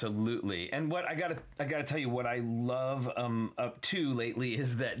 Oh, absolutely. And what I gotta tell you, what I love up to lately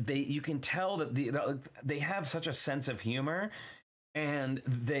is that you can tell that they have such a sense of humor. And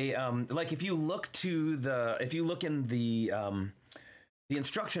they like if you look in the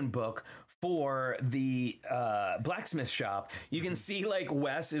instruction book for the blacksmith shop, you can see like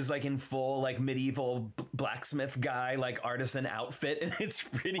Wes is like in full like medieval blacksmith guy like artisan outfit, and it's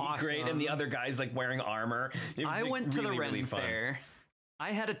pretty great. And the other guy's like wearing armor. I went to the Ren Fair.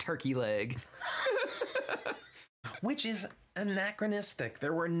 I had a turkey leg, which is anachronistic.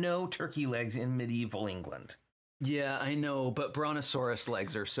 There were no turkey legs in medieval England. Yeah, I know, but brontosaurus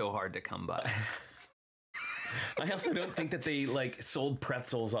legs are so hard to come by. I also don't think that they like sold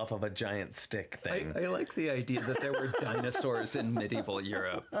pretzels off of a giant stick thing. I like the idea that there were dinosaurs in medieval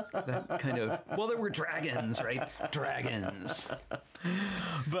Europe. That kind of, well, there were dragons, right? Dragons.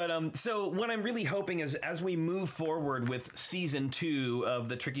 But so what I'm really hoping is as we move forward with season 2 of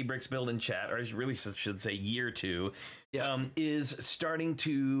the Tricky Bricks Build and Chat, or I really should say year 2, is starting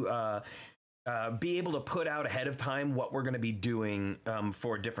to be able to put out ahead of time what we're going to be doing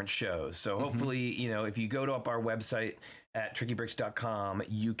for different shows. So hopefully, you know, if you go to our website at TrickyBricks.com,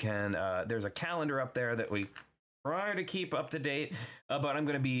 you can, there's a calendar up there that we try to keep up to date, but I'm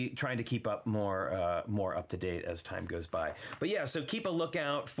going to be trying to keep up more up to date as time goes by. But yeah, so keep a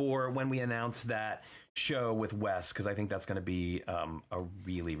lookout for when we announce that show with Wes, because I think that's going to be a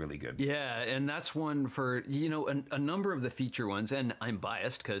really, really good one. Yeah, and that's one for, you know, a number of the feature ones, and I'm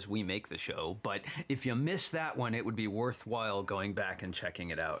biased because we make the show, but if you miss that one, it would be worthwhile going back and checking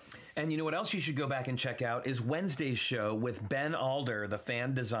it out. And you know what else you should go back and check out is Wednesday's show with Ben Alder, the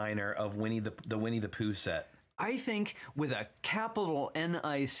fan designer of the Winnie the Pooh set. I think with a capital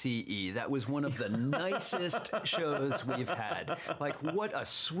N-I-C-E, that was one of the nicest shows we've had. Like, what a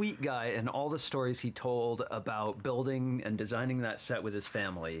sweet guy, and all the stories he told about building and designing that set with his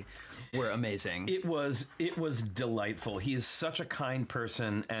family were amazing. It was delightful. He is such a kind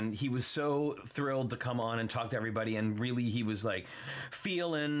person, and he was so thrilled to come on and talk to everybody, and really he was like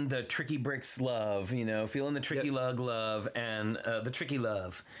feeling the TrickyBricks love, you know, feeling the Tricky Lug love, and the Tricky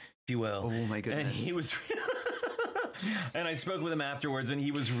love, if you will. Oh my goodness. And he was... And I spoke with him afterwards, and he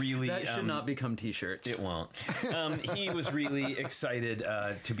was really... That should not become T-shirts. It won't. He was really excited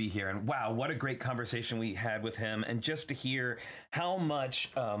to be here. And wow, what a great conversation we had with him. And just to hear how much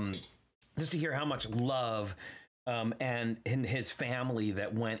love and his family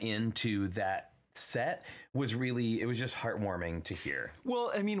that went into that set was really, it was just heartwarming to hear.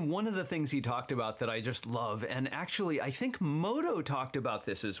 Well, I mean, one of the things he talked about that I just love, and actually I think Moto talked about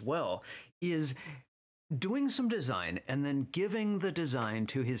this as well, is doing some design and then giving the design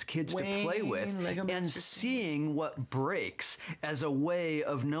to his kids to play with and seeing what breaks as a way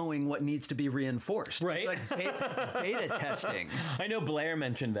of knowing what needs to be reinforced. Right. It's like beta testing. I know Blair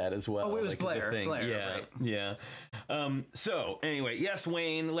mentioned that as well. Oh, it was Blair. Yeah. Right. Yeah. So anyway, yes,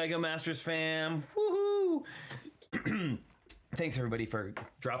 Wayne, Lego Masters fam. Woohoo! Thanks everybody for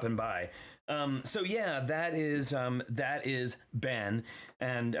dropping by. So yeah, that is Ben,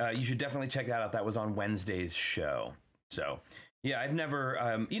 and you should definitely check that out. That was on Wednesday's show. So yeah, I've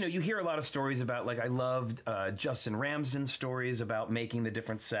never, you know, you hear a lot of stories about, like, I loved Justin Ramsden's stories about making the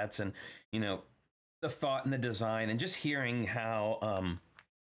different sets, and, you know, the thought and the design, and just hearing how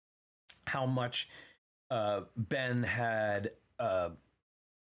much Ben had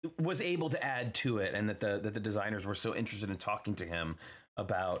was able to add to it, and that the designers were so interested in talking to him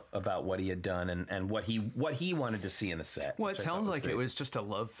about what he had done and what he wanted to see in the set. Well, it sounds like it was just a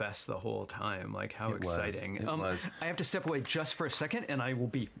love fest the whole time. Like, how exciting. It was. I have to step away just for a second, and I will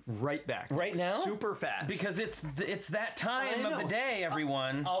be right back. Right now? Super fast. Because it's that time of the day,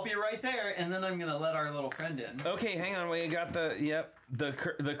 everyone. I'll be right there, and then I'm going to let our little friend in. Okay, hang on. We got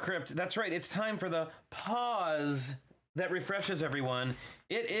the crypt. That's right. It's time for the pause that refreshes everyone.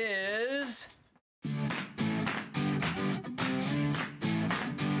 It is...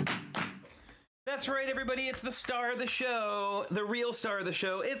 That's right, everybody. It's the star of the show, the real star of the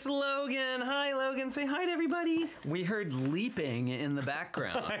show. It's Logan. Hi, Logan. Say hi to everybody. We heard leaping in the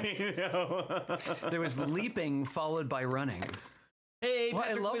background. I know. There was leaping followed by running. Hey,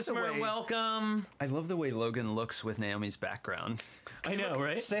 Patrick Wismer, welcome. I love the way Logan looks with Naomi's background. I know,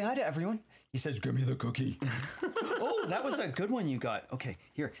 right? Say hi to everyone. He says, "Give me the cookie." Oh, that was a good one you got. Okay,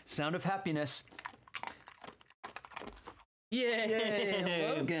 here. Sound of happiness.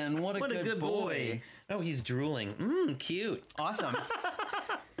 Yay, Logan, what a good boy. Oh, he's drooling. Cute. Awesome.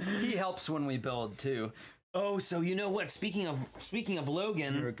 He helps when we build too. Oh, so you know what? Speaking of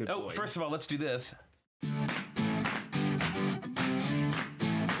Logan. You're a good boy. First of all, let's do this.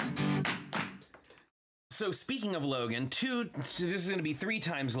 So speaking of Logan, this is going to be 3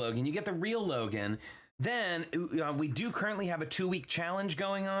 times Logan. You get the real Logan. Then we do currently have a 2-week challenge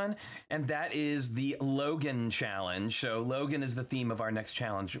going on, and that is the Logan Challenge. So Logan is the theme of our next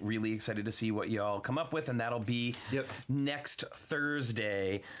challenge. Really excited to see what y'all come up with, and that'll be next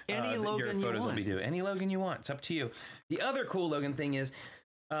Thursday. Any Logan your photos you want. will be due. Any Logan you want. It's up to you. The other cool Logan thing is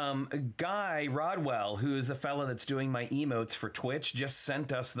Guy Rodwell, who is the fella that's doing my emotes for Twitch, just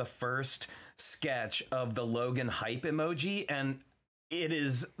sent us the first sketch of the Logan hype emoji, and it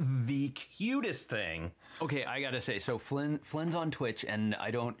is the cutest thing. Okay, I gotta say, so Flynn's on Twitch, and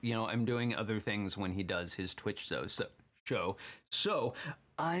I don't, I'm doing other things when he does his Twitch show. So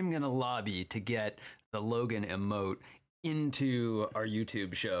I'm gonna lobby to get the Logan emote into our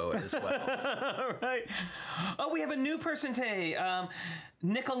YouTube show as well. Right. Oh, we have a new person today.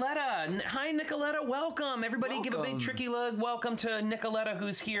 Nicoletta. Hi, Nicoletta. Welcome. Everybody give a big tricky lug. Welcome to Nicoletta,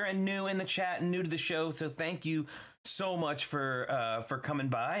 who's here and new in the chat and new to the show. So thank you so much for coming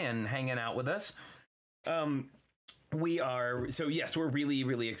by and hanging out with us. yes, we're really,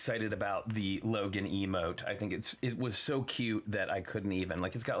 really excited about the Logan emote. I think it was so cute that I couldn't even,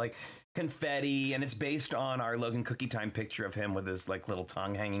 like, it's got like confetti, and it's based on our Logan Cookie Time picture of him with his like little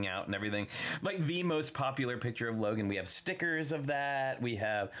tongue hanging out and everything. Like the most popular picture of Logan. We have stickers of that. We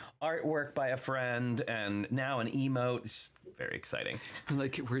have artwork by a friend, and now an emote. It's very exciting.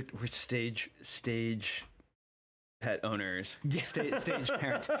 Like we're stage pet owners, stage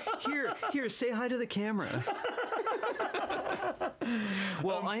parents. Here, say hi to the camera.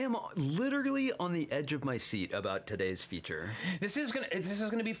 Well, I am literally on the edge of my seat about today's feature. This is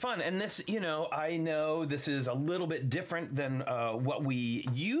gonna be fun, and this, I know this is a little bit different than what we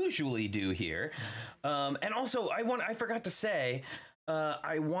usually do here, and also I forgot to say.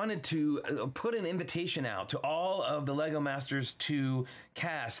 I wanted to put an invitation out to all of the LEGO Masters 2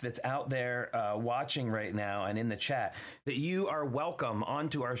 cast that's out there watching right now and in the chat, that you are welcome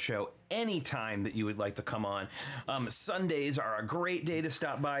onto our show anytime that you would like to come on. Sundays are a great day to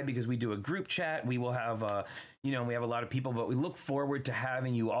stop by because we do a group chat. We will have, we have a lot of people, but we look forward to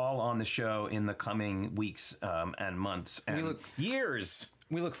having you all on the show in the coming weeks and months and years.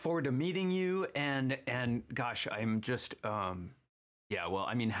 We look forward to meeting you, and gosh, I'm just... yeah, well,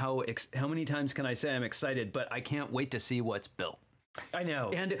 I mean, how many times can I say I'm excited, but I can't wait to see what's built. I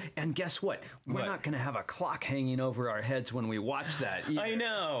know. And guess what? We're not going to have a clock hanging over our heads when we watch that either. I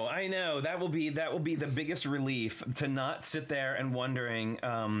know. That will be the biggest relief, to not sit there and wondering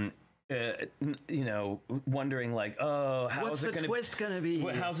wondering like, oh, what's the twist going to be?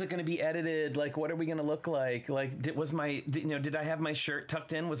 How's it going to be edited? Like, what are we going to look like? Like, did I have my shirt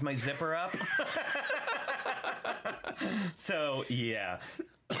tucked in? Was my zipper up? So yeah.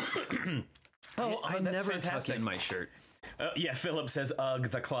 I never tuck in my shirt. Yeah, Philip says, ugh,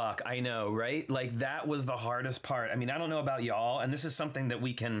 the clock. I know, right? Like, that was the hardest part. I mean, I don't know about y'all, and this is something that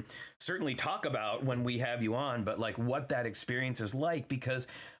we can certainly talk about when we have you on, but like what that experience is like, because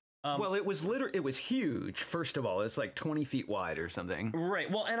well, it was huge. First of all, it's like 20 feet wide or something. Right.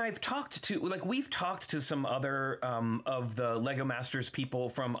 Well, and we've talked to some other of the LEGO Masters people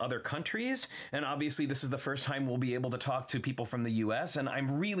from other countries. And obviously this is the first time we'll be able to talk to people from the US. And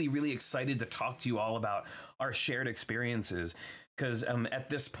I'm really, really excited to talk to you all about our shared experiences. Because at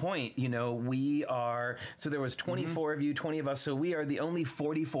this point, we are, so there was 24 of you, 20 of us. So we are the only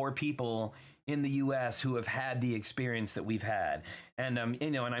 44 people in the U.S. who have had the experience that we've had. And,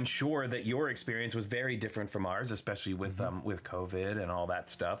 and I'm sure that your experience was very different from ours, especially with COVID and all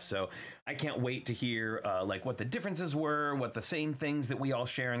that stuff. So I can't wait to hear like what the differences were, what the same things that we all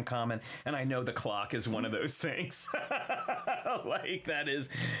share in common. And I know the clock is one of those things. Like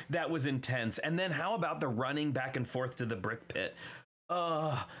that was intense. And then how about the running back and forth to the brick pit?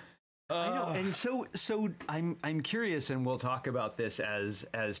 I know, and so I'm curious, and we'll talk about this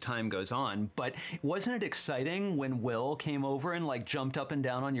as time goes on. But wasn't it exciting when Will came over and like jumped up and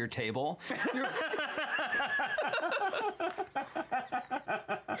down on your table?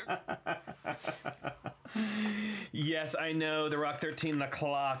 Yes, I know, the Rock 13, the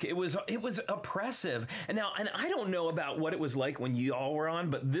clock. It was oppressive. And I don't know about what it was like when you all were on,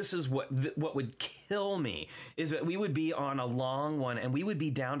 but this is what would kill me, is that we would be on a long one and we would be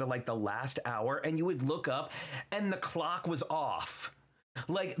down to like the last hour, and you would look up and the clock was off.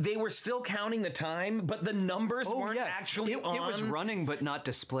 Like, they were still counting the time, but the numbers weren't actually on. It was running, but not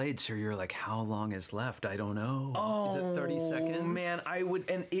displayed. So you're like, how long is left? I don't know. Oh, is it 30 seconds? Man,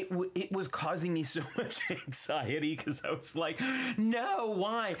 it was causing me so much anxiety, because I was like, no,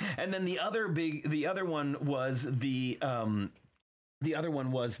 why? And then the other one was the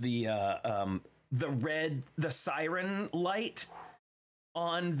siren light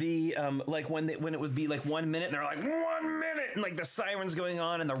on the like when it would be like 1 minute and they're like 1 minute and like the siren's going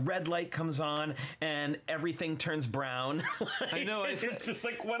on and the red light comes on and everything turns brown. Like, I know, it's just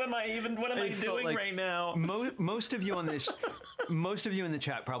like, what am I doing like right now? Most of you in the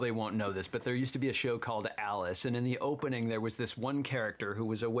chat probably won't know this, but there used to be a show called Alice, and in the opening there was this one character who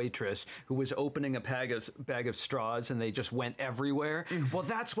was a waitress who was opening a bag of straws and they just went everywhere. Well,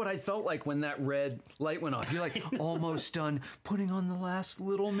 that's what I felt like when that red light went off. You're like, almost done putting on the last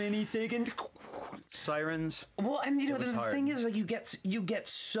little mini thing, and sirens. Well, and the thing is, like, you get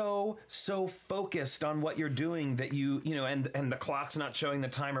so focused on what you're doing that and the clock's not showing the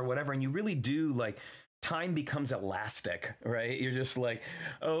time or whatever, and you really do, like, time becomes elastic, right? You're just like,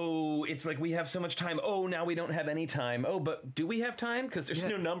 oh, it's like we have so much time. Oh, now we don't have any time. Oh, but do we have time? Because there's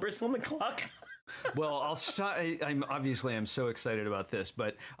no numbers on the clock. Well, I'll stop. I'm so excited about this,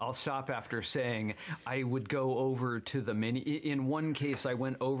 but I'll stop after saying I would go over to the in one case, I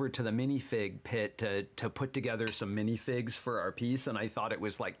went over to the minifig pit to put together some minifigs for our piece, and I thought it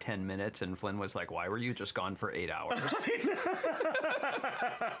was like 10 minutes, and Flynn was like, "Why were you just gone for 8 hours?"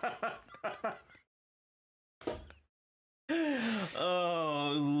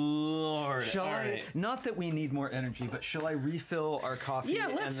 Oh Lord! Shall I? Not that we need more energy, but shall I refill our coffee? Yeah,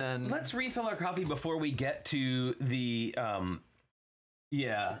 let's refill our coffee before we get to the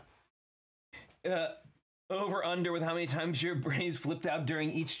over under with how many times your brains flipped out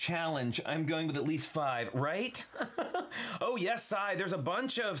during each challenge. I'm going with at least 5, right? Oh yes, Sai. There's a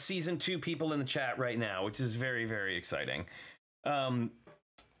bunch of season 2 people in the chat right now, which is very, very exciting.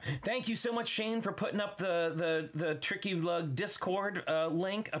 Thank you so much, Shane, for putting up the Tricky Lug Discord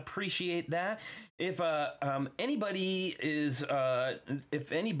link. Appreciate that. If anybody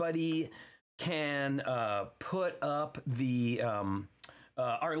can put up the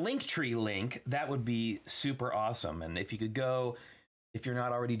our Linktree link, that would be super awesome. And if you could go, if you're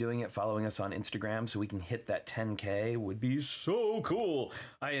not already doing it, following us on Instagram so we can hit that 10K would be so cool.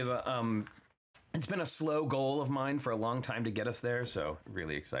 I have it's been a slow goal of mine for a long time to get us there, so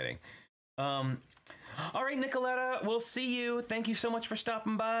really exciting. All right, Nicoletta, we'll see you. Thank you so much for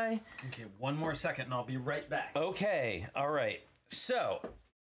stopping by. Okay, one more second and I'll be right back. Okay, all right. So,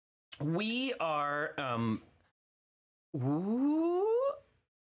 we are...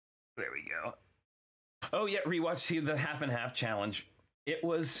 there we go. Oh, yeah, rewatch the half and half challenge. It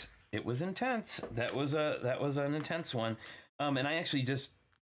was intense. That was an intense one. And I actually just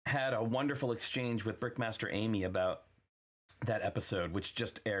had a wonderful exchange with Brickmaster Amy about that episode, which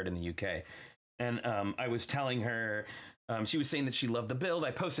just aired in the UK. And I was telling her, she was saying that she loved the build. I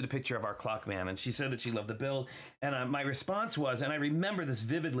posted a picture of our clock man, and she said that she loved the build. And my response was, and I remember this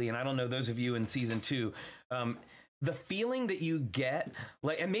vividly, and I don't know those of you in season 2, the feeling that you get,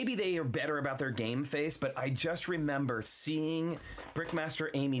 like, and maybe they are better about their game face, but I just remember seeing Brickmaster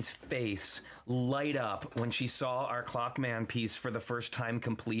Amy's face light up when she saw our Clockman piece for the first time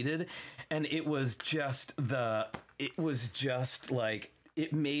completed. And it was just like,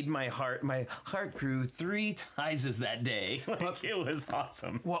 it made my heart grew 3 times that day. Like, it was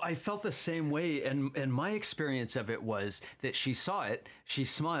awesome. Well, I felt the same way, and my experience of it was that she saw it, she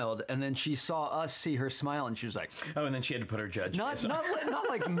smiled, and then she saw us see her smile, and she was like, oh, and then she had to put her judge face on. Not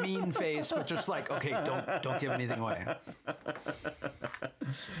like mean face, but just like, okay, don't give anything away.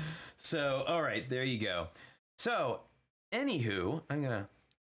 So, all right, there you go. So, anywho, I'm gonna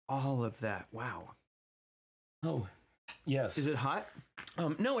all of that. Wow. Oh, yes. Is it hot?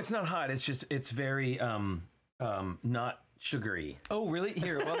 No, it's not hot. It's just, it's very not sugary. Oh, really?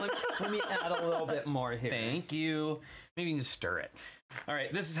 Here, well, let me add a little bit more here. Thank you. Maybe you can just stir it. All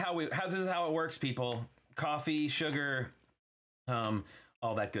right, this is how it works, people. Coffee, sugar,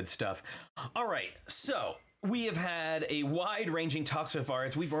 all that good stuff. All right, so we have had a wide-ranging talk so far.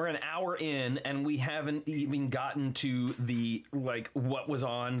 We're an hour in, and we haven't even gotten to the, like, what was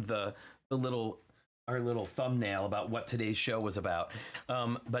on our little thumbnail about what today's show was about.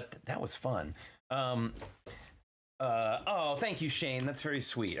 But that was fun. Oh, thank you, Shane. That's very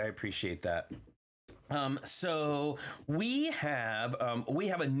sweet. I appreciate that. So we have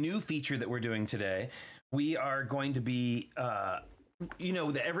a new feature that we're doing today. We are going to be,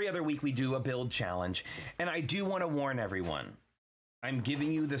 every other week we do a build challenge. And I do want to warn everyone. I'm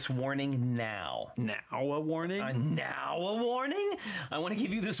giving you this warning now. Now a warning? Now a warning? I want to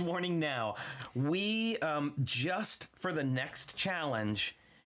give you this warning now. We, just for the next challenge,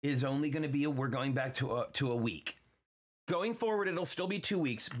 is only going to be, we're going back to a week. Going forward, it'll still be 2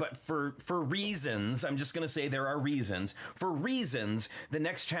 weeks, but for reasons, I'm just going to say there are reasons. For reasons, the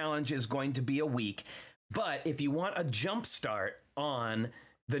next challenge is going to be a week. But if you want a jump start on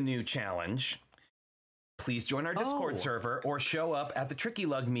the new challenge, please join our Discord server or show up at the Tricky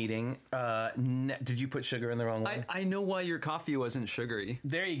Lug meeting. Did you put sugar in the wrong one? I know why your coffee wasn't sugary.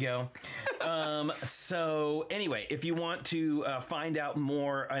 There you go. So anyway, if you want to find out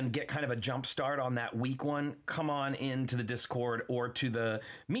more and get kind of a jump start on that week one, come on into the Discord or to the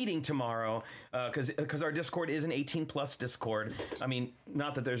meeting tomorrow, because our Discord is an 18+ Discord. I mean,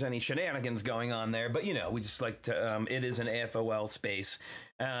 not that there's any shenanigans going on there, but we just like to, it is an AFOL space.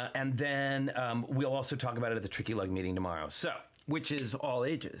 And then we'll also talk about it at the Tricky Lug meeting tomorrow. So, which is all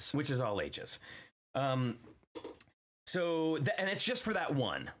ages. And it's just for that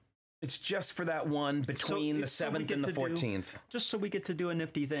one. It's just for that one between the 7th and the 14th. Just so we get to do a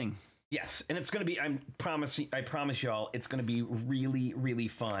nifty thing. Yes, and it's going to be, I promise y'all, it's going to be really, really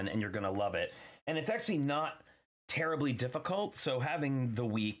fun, and you're going to love it. And it's actually not terribly difficult. So having the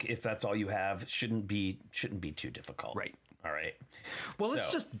week, if that's all you have, shouldn't be too difficult. Right. All right. Well, let's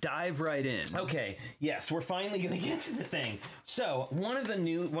just dive right in. Okay. Yes, we're finally going to get to the thing. So one of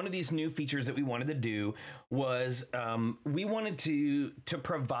these new features that we wanted to do was we wanted to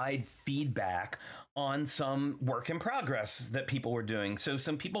provide feedback on some work in progress that people were doing. So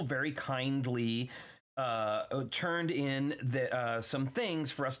some people very kindly turned in some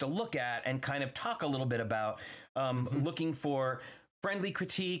things for us to look at and kind of talk a little bit about, looking for friendly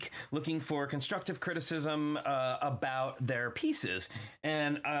critique, looking for constructive criticism about their pieces,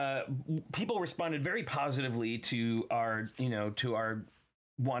 and people responded very positively to our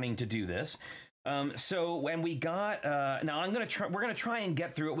wanting to do this. So when we got now, we're gonna try and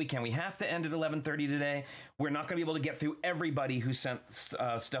get through what we can. We have to end at 11:30 today. We're not gonna be able to get through everybody who sent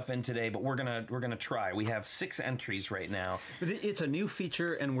stuff in today, but we're gonna try. We have 6 entries right now. It's a new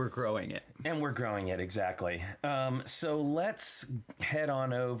feature, and we're growing it. Exactly. So let's head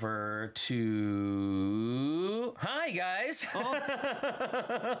on over to. Hi guys.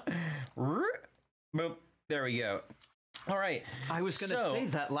 Boop. There we go. All right. I was going to say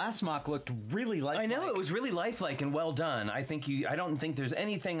that last mock looked really lifelike. I know, it was really lifelike and well done. I don't think there's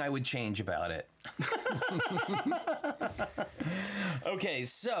anything I would change about it. Okay,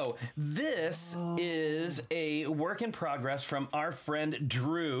 so this is a work in progress from our friend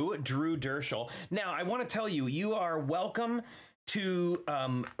Drew Dershel. Now, I want to tell you, you are welcome to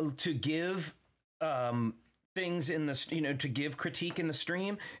give things in the, to give critique in the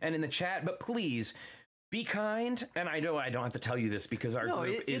stream and in the chat, but please be kind. And I know I don't have to tell you this because our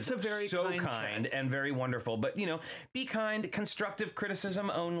group is very kind and very wonderful, but be kind, constructive criticism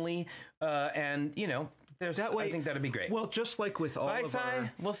only. And there's that way, I think that'd be great. Well, just like with all of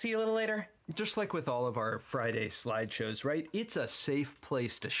our, we'll see you a little later. Just like with all of our Friday slideshows, right? It's a safe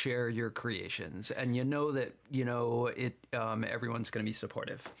place to share your creations, and that everyone's going to be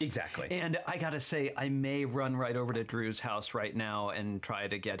supportive. Exactly. And I got to say, I may run right over to Drew's house right now and try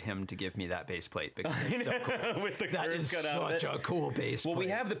to get him to give me that base plate because it's so cool. With the that is such a cool base plate. Well, we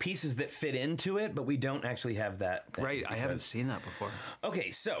have the pieces that fit into it, but we don't actually have that. Right. I haven't seen that before.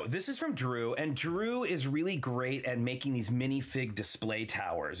 Okay, so this is from Drew, and Drew is really great at making these minifig display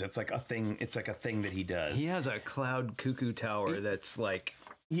towers. It's like a thing. It's like a thing that he does. He has a cloud cuckoo tower that's like...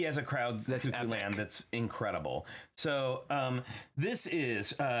 He has a crowd cuckoo land that's incredible. So this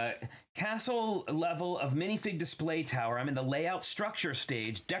is castle level of minifig display tower. I'm in the layout structure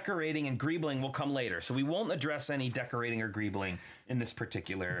stage. Decorating and greebling will come later. So we won't address any decorating or greebling in this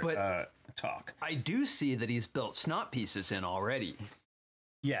particular talk. I do see that he's built snot pieces in already.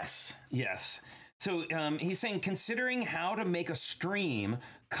 Yes. So he's saying, considering how to make a stream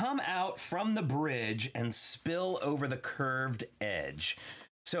come out from the bridge and spill over the curved edge.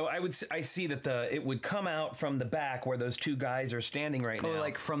 So I see that it would come out from the back where those two guys are standing right now. Oh,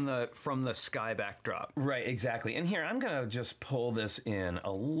 like from the sky backdrop. Right, exactly. And here, I'm going to just pull this in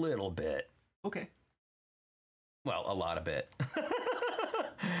a little bit. Okay. Well, a lot of bit.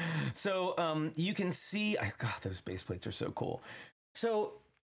 So you can see, God, those base plates are so cool. So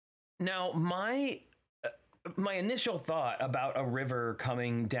now my initial thought about a river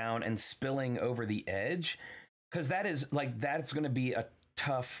coming down and spilling over the edge, because that's going to be a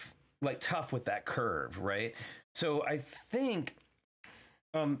tough with that curve, right? So I think,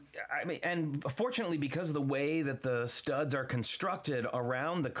 and fortunately, because of the way that the studs are constructed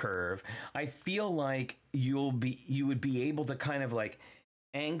around the curve, I feel like you would be able to kind of like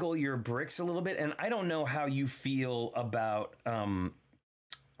angle your bricks a little bit. And I don't know how you feel about, I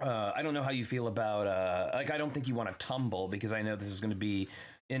don't think you want to tumble, because I know this is going to be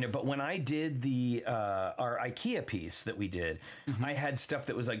in it. But when I did our IKEA piece that we did, I had stuff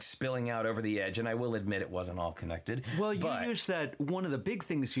that was like spilling out over the edge, and I will admit it wasn't all connected. Well, you used that, one of the big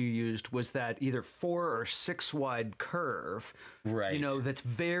things you used was that either 4 or 6 wide curve. Right. That's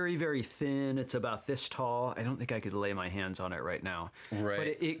very, very thin. It's about this tall. I don't think I could lay my hands on it right now. Right. But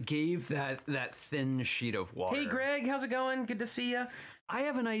it gave that thin sheet of water. Hey, Greg, how's it going? Good to see you. I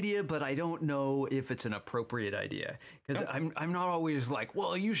have an idea, but I don't know if it's an appropriate idea, because I'm not always like,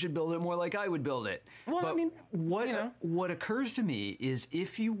 well, you should build it more like I would build it. Well, but I mean, what occurs to me is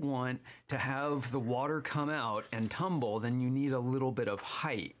if you want to have the water come out and tumble, then you need a little bit of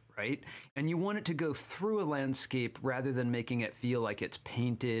height, right? And you want it to go through a landscape rather than making it feel like it's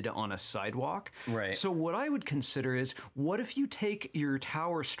painted on a sidewalk. Right. So what I would consider is, what if you take your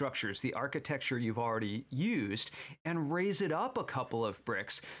tower structures, the architecture you've already used, and raise it up a couple of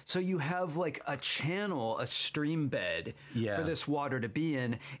bricks so you have like a channel, a stream bed for this water to be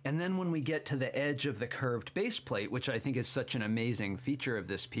in. And then when we get to the edge of the curved base plate, which I think is such an amazing feature of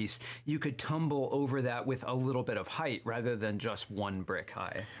this piece, you could tumble over that with a little bit of height rather than just one brick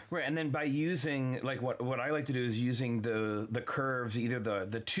high. Right, and then by using, like what I like to do is using the curves, either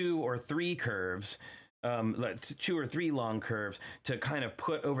the 2 or 3 curves, like 2 or 3 long curves to kind of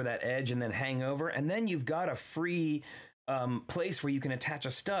put over that edge and then hang over, and then you've got a free place where you can attach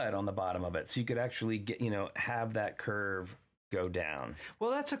a stud on the bottom of it, so you could actually get, have that curve go down. Well,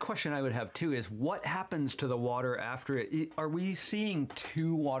 that's a question I would have too, is what happens to the water after it? Are we seeing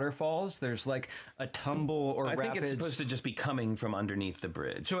 2 waterfalls? There's like a tumble or rapids. I think it's supposed to just be coming from underneath the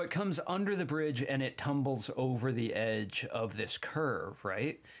bridge. So it comes under the bridge and it tumbles over the edge of this curve,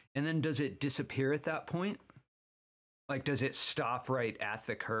 right? And then does it disappear at that point? Like, does it stop right at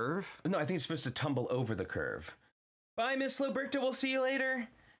the curve? No, I think it's supposed to tumble over the curve. Bye, Miss Loberta. We'll see you later.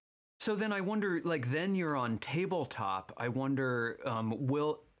 So then I wonder, like, then you're on tabletop. I wonder,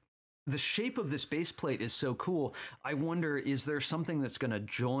 the shape of this base plate is so cool. I wonder, is there something that's going to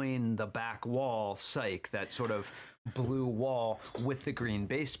join the back wall, that sort of blue wall with the green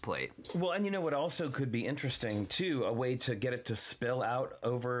base plate? Well, and you know what also could be interesting, too, a way to get it to spill out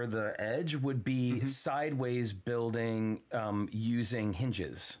over the edge would be sideways building using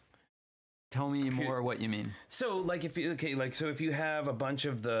hinges. Tell me more what you mean. So, like, if you have a bunch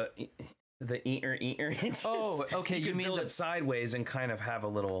of the eater hinges. Oh, okay. You mean build it sideways and kind of have a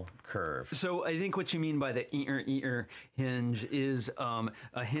little curve. So I think what you mean by the eater hinge is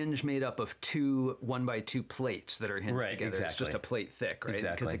a hinge made up of 2 1x2 plates that are hinged together. Exactly. It's just a plate thick, right?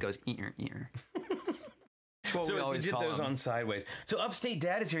 Exactly. Because it goes eater. So we always did those on sideways. So Upstate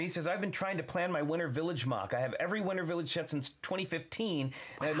Dad is here. He says, I've been trying to plan my winter village mock. I have every winter village set since 2015,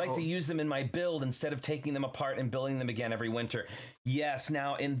 and I'd like to use them in my build instead of taking them apart and building them again every winter. Yes.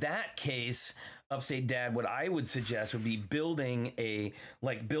 Now, in that case, Upstate Dad, what I would suggest would be building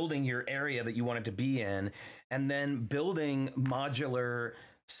your area that you want it to be in, and then building modular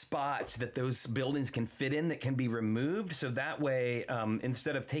spots that those buildings can fit in that can be removed, so that way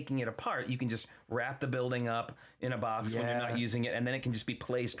instead of taking it apart, you can just wrap the building up in a box when you're not using it, and then it can just be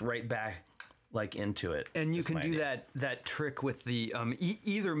placed right back into it. And you can do that trick with the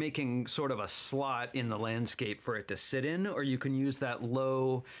either making sort of a slot in the landscape for it to sit in, or you can use that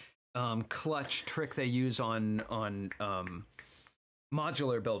low clutch trick they use on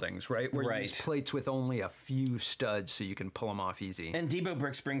modular buildings, right? Where you use plates with only a few studs so you can pull them off easy. And Debo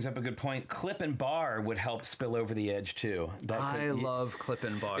Bricks brings up a good point. Clip and bar would help spill over the edge too. I love clip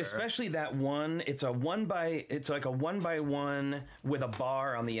and bar. Especially that one. It's like a 1x1 with a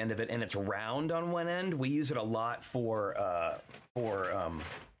bar on the end of it, and it's round on one end. We use it a lot for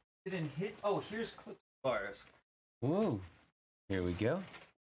didn't hit. Oh, here's clip bars. Whoa. Here we go.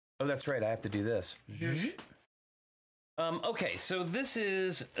 Oh, that's right. I have to do this. Okay, so this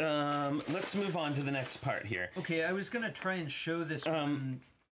is, let's move on to the next part here. Okay, I was going to try and show this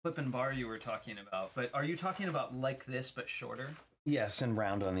clip and bar you were talking about, but are you talking about like this but shorter? Yes, and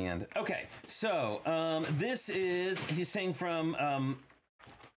round on the end. Okay, so this is, he's saying from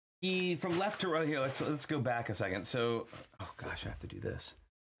left to right here, let's go back a second. So, oh gosh, I have to do this.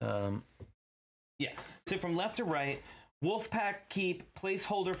 Yeah, so from left to right, Wolfpack Keep,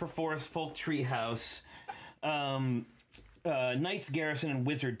 placeholder for Forest Folk Treehouse, Knights Garrison, and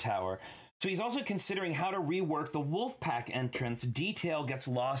Wizard Tower. So he's also considering how to rework the Wolfpack entrance. Detail gets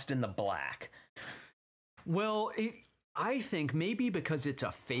lost in the black. Well, I think maybe because it's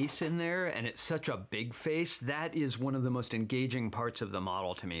a face in there and it's such a big face, that is one of the most engaging parts of the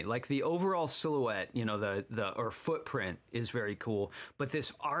model to me. Like the overall silhouette, or footprint is very cool, but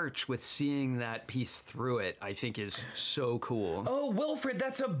this arch with seeing that piece through it, I think is so cool. Oh, Wilfred,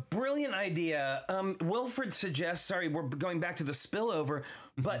 that's a brilliant idea. Wilfred suggests, sorry, we're going back to the spillover,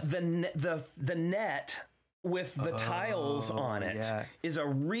 but the net with the tiles on it is a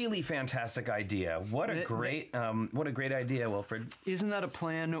really fantastic idea. What a great idea, Wilfred. Isn't that a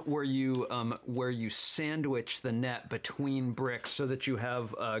plan where you sandwich the net between bricks so that you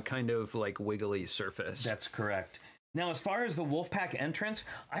have a kind of like wiggly surface? That's correct. Now, as far as the Wolfpack entrance,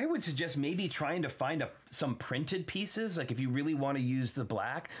 I would suggest maybe trying to find some printed pieces. Like if you really want to use the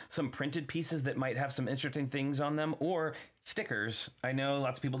black, some printed pieces that might have some interesting things on them, or stickers. I know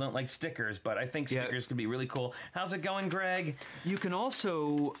lots of people don't like stickers, but I think stickers could be really cool. How's it going, Greg? You can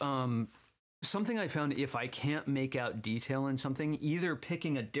also Something I found, if I can't make out detail in something, either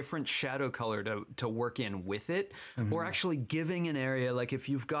picking a different shadow color to work in with it, or actually giving an area, like if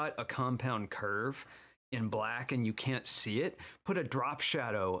you've got a compound curve in black and you can't see it, put a drop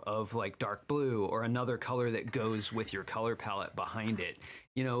shadow of like dark blue or another color that goes with your color palette behind it.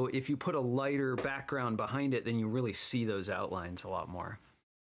 You know, if you put a lighter background behind it, then you really see those outlines a lot more.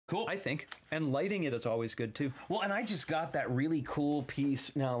 Cool. I think. And lighting it is always good too. Well, and I just got that really cool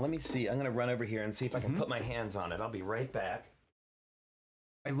piece. Now, let me see. I'm going to run over here and see if I can put my hands on it. I'll be right back.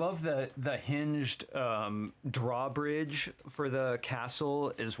 I love the hinged drawbridge for the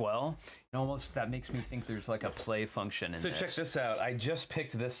castle as well. And almost that makes me think there's like a play function in this. So check this out. I just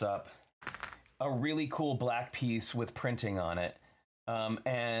picked this up. A really cool black piece with printing on it.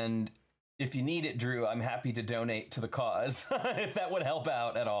 And if you need it, Drew, I'm happy to donate to the cause if that would help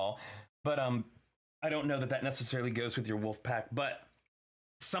out at all. But I don't know that that necessarily goes with your wolf pack, but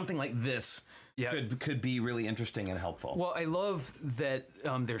something like this could be really interesting and helpful. Well, I love that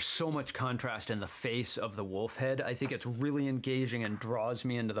there's so much contrast in the face of the wolf head. I think it's really engaging and draws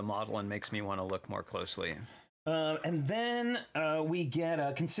me into the model and makes me want to look more closely. And then we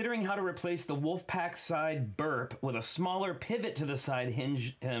get, considering how to replace the Wolfpack side burp with a smaller pivot to the side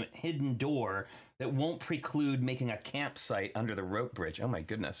hinge hidden door that won't preclude making a campsite under the rope bridge. Oh my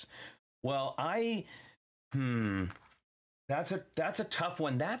goodness. Well, that's a tough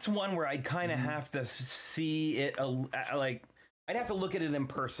one. That's one where I'd kind of have to see it, like, I'd have to look at it in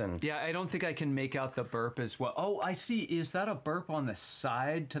person. Yeah, I don't think I can make out the burp as well. Oh, I see. Is that a burp on the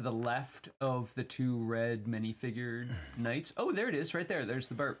side to the left of the two red minifigured knights? Oh, there it is, right there. There's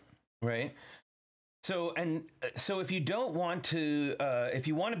the burp. Right. So, so if you don't want to, if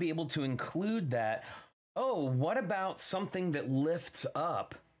you want to be able to include that, oh, what about something that lifts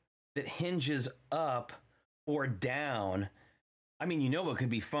up, that hinges up or down? I mean, you know what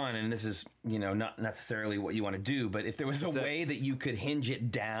could be fun, and this is, you know, not necessarily what you want to do, but if there was a way that you could hinge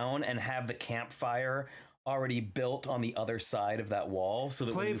it down and have the campfire already built on the other side of that wall, so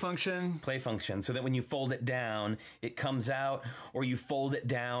that play function, so that when you fold it down, it comes out, or you fold it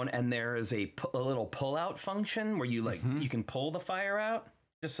down and there is a little pull-out function where you you can pull the fire out.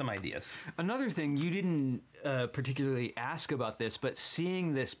 Just some ideas. Another thing, you didn't particularly ask about this, but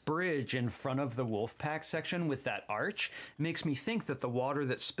seeing this bridge in front of the Wolfpack section with that arch makes me think that the water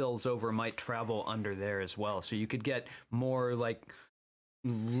that spills over might travel under there as well. So you could get more like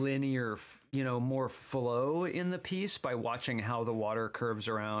linear, you know, more flow in the piece by watching how the water curves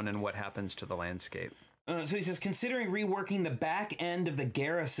around and what happens to the landscape. So he says, considering reworking the back end of the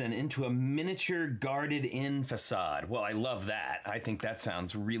garrison into a miniature guarded-in facade. Well, I love that. I think that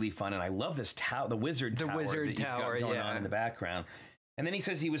sounds really fun, and I love this tower, the wizard tower that you've got going on in the background. And then he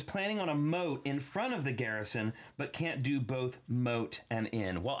says he was planning on a moat in front of the garrison, but can't do both moat and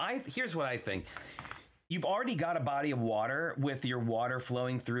inn. Well, here's what I think. You've already got a body of water with your water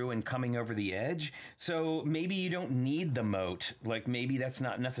flowing through and coming over the edge. So maybe you don't need the moat. Like maybe that's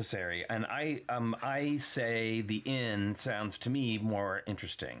not necessary. And I say the inn sounds to me more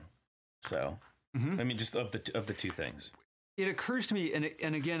interesting. So I mean, just of the two things. It occurs to me,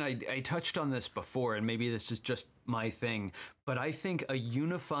 and again, I touched on this before, and maybe this is just my thing, but I think a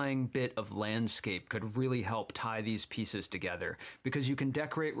unifying bit of landscape could really help tie these pieces together, because you can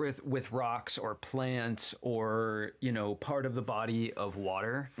decorate with rocks or plants or, you know, part of the body of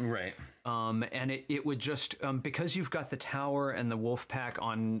water. Right. And it would just, because you've got the tower and the Wolfpack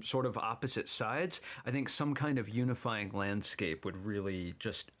on sort of opposite sides, I think some kind of unifying landscape would really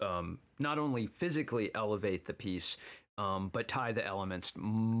just not only physically elevate the piece, but tie the elements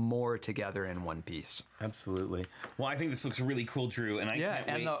more together in one piece. Absolutely. Well, I think this looks really cool, Drew, and I can't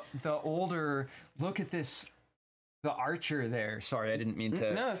wait. And the older, look at this, the archer there. Sorry, I didn't mean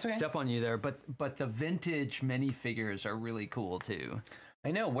to step on you there, but the vintage minifigures are really cool too. I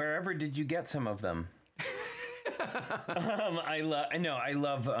know. Wherever did you get some of them? I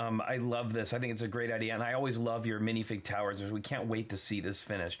love this. I think it's a great idea, and I always love your minifig towers. We can't wait to see this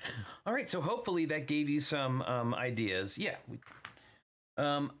finish. All right, so hopefully that gave you some ideas. Yeah.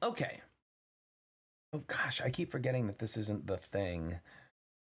 Okay. Oh gosh, I keep forgetting that this isn't the thing.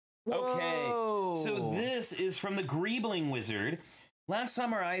 Whoa. Okay, so this is from the Greebling Wizard. Last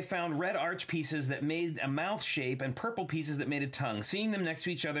summer, I found red arch pieces that made a mouth shape and purple pieces that made a tongue. Seeing them next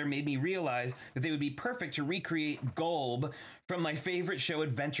to each other made me realize that they would be perfect to recreate Golb from my favorite show,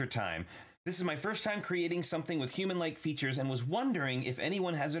 Adventure Time. This is my first time creating something with human-like features and was wondering if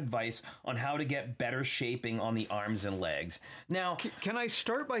anyone has advice on how to get better shaping on the arms and legs. Now, can I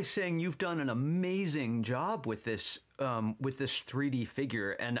start by saying you've done an amazing job with this 3D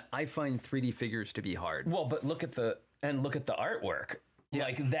figure, and I find 3D figures to be hard. Well, but look at the artwork. Yeah.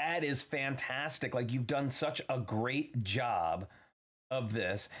 Like, that is fantastic. Like, you've done such a great job of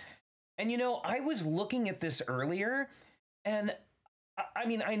this. And, you know, I was looking at this earlier, and I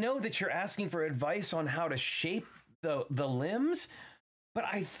mean, I know that you're asking for advice on how to shape the limbs, but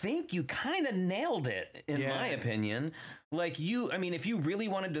I think you kind of nailed it, in my opinion. Like, I mean, if you really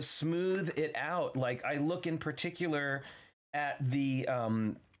wanted to smooth it out, like, I look in particular at the,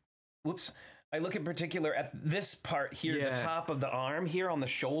 I look in particular at this part here, the top of the arm here on the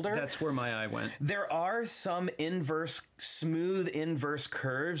shoulder. That's where my eye went. There are some smooth inverse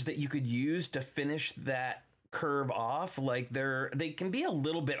curves that you could use to finish that curve off. Like, they can be a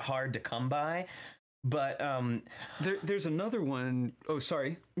little bit hard to come by. But there's another one. Oh,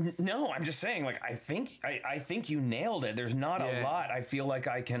 sorry. No, I'm just saying, like, I think you nailed it. There's not a lot I feel like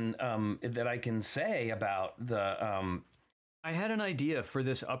I can that I can say about the I had an idea for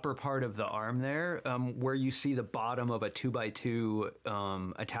this upper part of the arm there, where you see the bottom of a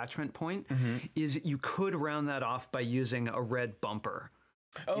 2x2 attachment point, is you could round that off by using a red bumper.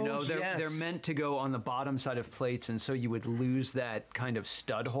 Oh, you know, they're meant to go on the bottom side of plates, and so you would lose that kind of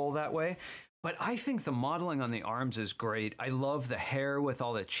stud hole that way. But I think the modeling on the arms is great. I love the hair with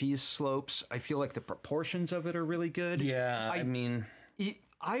all the cheese slopes. I feel like the proportions of it are really good. Yeah, I mean,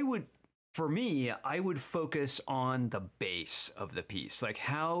 for me, I would focus on the base of the piece. Like,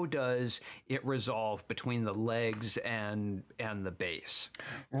 how does it resolve between the legs and the base?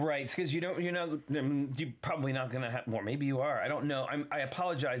 Right, because you're probably not going to have more. Maybe you are. I don't know. I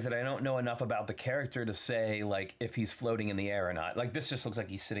apologize that I don't know enough about the character to say, like, if he's floating in the air or not. Like, this just looks like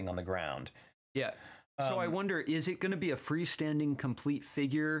he's sitting on the ground. Yeah. So I wonder, is it going to be a freestanding complete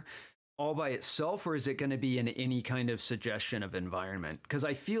figure all by itself, or is it going to be in any kind of suggestion of environment? Because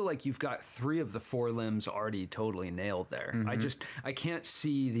I feel like you've got 3 of the 4 limbs already totally nailed there. I can't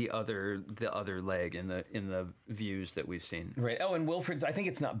see the other leg in the views that we've seen. Right. Oh, and Wilfred's, I think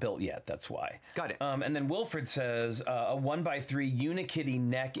it's not built yet. That's why. Got it. And then Wilfred says a 1x3 Unikitty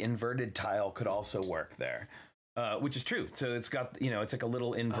neck inverted tile could also work there, which is true. So it's got, it's like a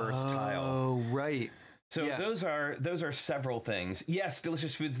little inverse tile. Oh, right. So those are several things. Yes,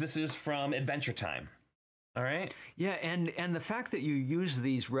 Delicious Foods. This is from Adventure Time. All right. Yeah, and the fact that you use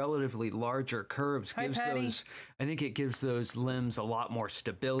these relatively larger curves gives I think it gives those limbs a lot more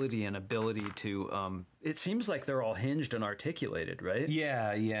stability and ability to. It seems like they're all hinged and articulated, right?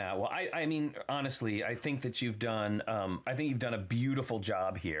 Yeah. Well, I mean, honestly, I think that you've done. I think you've done a beautiful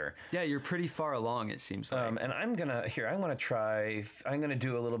job here. Yeah, you're pretty far along. It seems like. And I'm gonna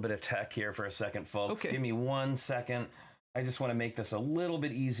do a little bit of tech here for a second, folks. Okay. Give me 1 second. I just want to make this a little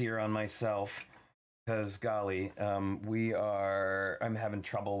bit easier on myself. Because, golly, I'm having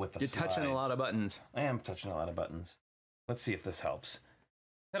trouble with the slides. You're touching a lot of buttons. I am touching a lot of buttons. Let's see if this helps.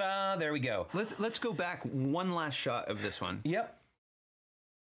 Ta-da! There we go. Let's go back one last shot of this one. Yep.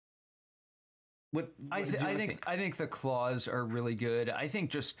 I think the claws are really good. I think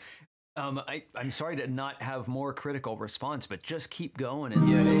just I'm sorry to not have more critical response, but just keep going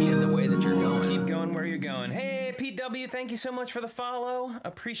in the way that you're going. Keep going where you're going. Hey, Pete W, thank you so much for the follow.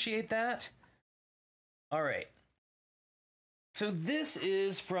 Appreciate that. All right. So this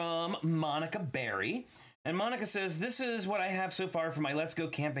is from Monica Berry. And Monica says, this is what I have so far for my Let's Go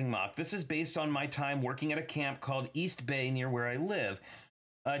Camping mock. This is based on my time working at a camp called East Bay near where I live.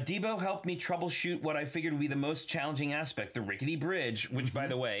 Debo helped me troubleshoot what I figured would be the most challenging aspect, the rickety bridge, which, by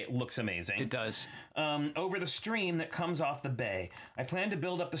the way, looks amazing. It does. Over the stream that comes off the bay. I plan to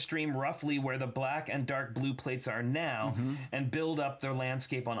build up the stream roughly where the black and dark blue plates are now and build up the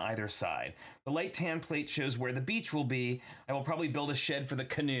landscape on either side. The light tan plate shows where the beach will be. I will probably build a shed for the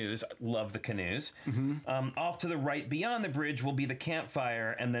canoes. Love the canoes. Off to the right beyond the bridge will be the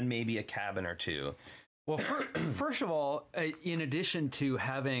campfire and then maybe a cabin or two. Well, first of all, in addition to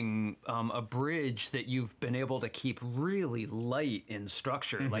having a bridge that you've been able to keep really light in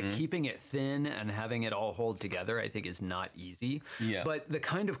structure, like keeping it thin and having it all hold together, I think is not easy. Yeah. But the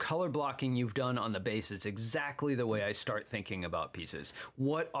kind of color blocking you've done on the base is exactly the way I start thinking about pieces.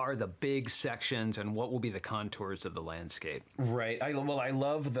 What are the big sections and what will be the contours of the landscape? Right. I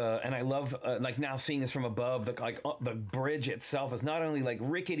love like now seeing this from above, the bridge itself is not only like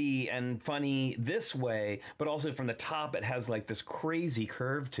rickety and funny this way, but also from the top it has like this crazy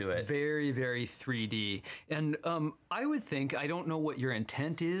curve to it. Very, very 3D. And I would think, I don't know what your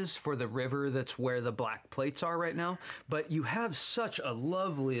intent is for the river that's where the black plates are right now, but you have such a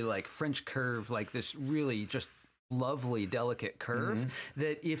lovely like French curve, like this really just lovely delicate curve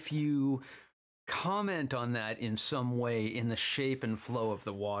that if you comment on that in some way in the shape and flow of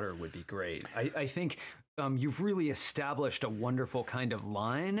the water would be great. I think you've really established a wonderful kind of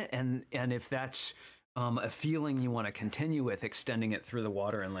line, and if that's a feeling you want to continue with, extending it through the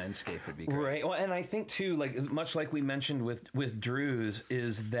water and landscape would be great. Right. Well, and I think too, like much like we mentioned with Drew's,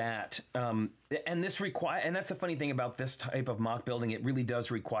 is that and that's the funny thing about this type of mock building. It really does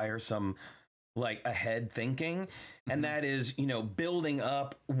require some like ahead thinking, and that is, you know, building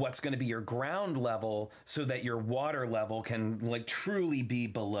up what's going to be your ground level so that your water level can like truly be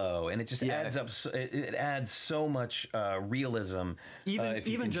below, and it just adds up. It adds so much realism.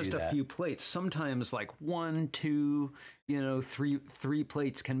 Even just a few plates, sometimes like 1, 2, you know, three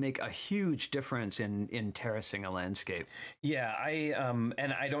plates can make a huge difference in terracing a landscape. Yeah,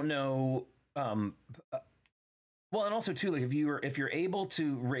 and I don't know. Well, and also too, like if you're able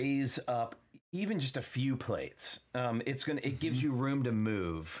to raise up even just a few plates, it gives you room to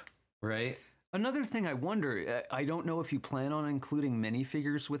move, right? Another thing I wonder, I don't know if you plan on including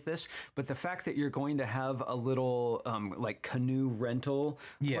minifigures with this, but the fact that you're going to have a little like canoe rental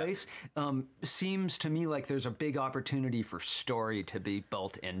place seems to me like there's a big opportunity for story to be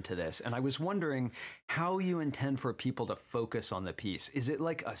built into this. And I was wondering how you intend for people to focus on the piece. Is it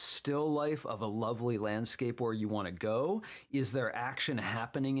like a still life of a lovely landscape where you want to go? Is there action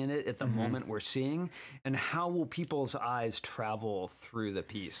happening in it at the moment we're seeing? And how will people's eyes travel through the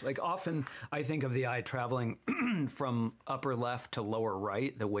piece? Like often I think of the eye traveling from upper left to lower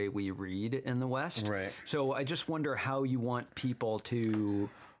right, the way we read in the West. Right. So I just wonder how you want people to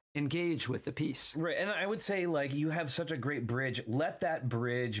engage with the piece. Right. And I would say, like, you have such a great bridge. Let that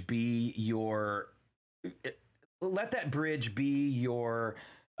bridge be your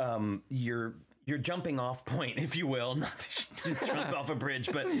jumping off point, if you will. Not to jump off a bridge,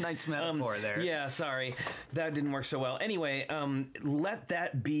 but nice metaphor there. Yeah, sorry, that didn't work so well. Anyway, let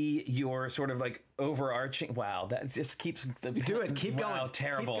that be your sort of like overarching. Wow, that just keeps do it. Keep going.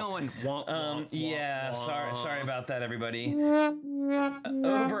 Terrible. Keep going. Yeah, sorry about that, everybody.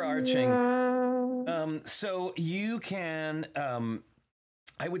 Overarching. So you can.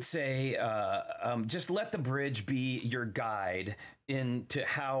 I would say just let the bridge be your guide into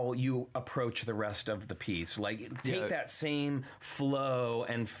how you approach the rest of the piece. Like take that same flow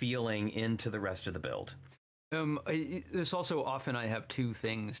and feeling into the rest of the build. This also often I have two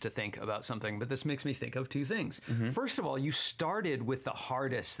things to think about something, but this makes me think of two things. First of all, you started with the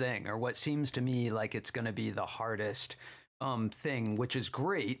hardest thing, or what seems to me like it's going to be the hardest thing, which is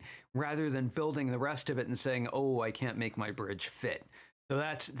great, rather than building the rest of it and saying, oh, I can't make my bridge fit. So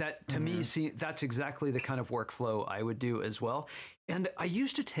that to me, that's exactly the kind of workflow I would do as well. And I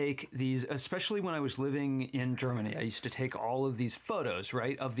used to take these, especially when I was living in Germany, I used to take all of these photos,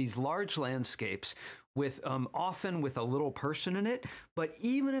 right, of these large landscapes with often with a little person in it. But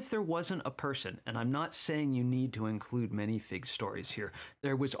even if there wasn't a person, and I'm not saying you need to include minifig stories here,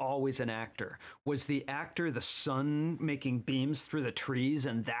 there was always an actor. Was the actor the sun making beams through the trees,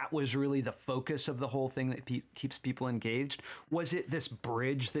 and that was really the focus of the whole thing that keeps people engaged? Was it this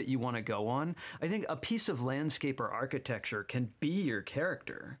bridge that you want to go on? I think a piece of landscape or architecture can be your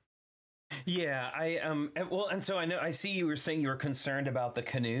character. Yeah, and so I see you were saying you were concerned about the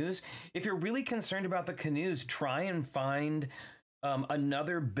canoes. If you're really concerned about the canoes, try and find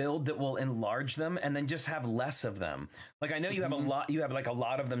another build that will enlarge them, and then just have less of them. Like I know you have like a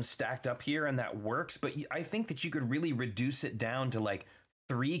lot of them stacked up here, and that works. But I think that you could really reduce it down to like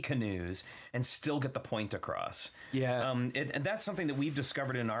 3 canoes and still get the point across. Yeah. And that's something that we've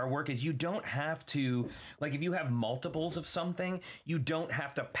discovered in our work is you don't have to, like if you have multiples of something, you don't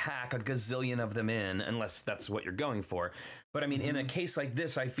have to pack a gazillion of them in unless that's what you're going for. But I mean, in a case like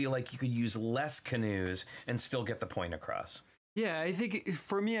this, I feel like you could use less canoes and still get the point across. Yeah, I think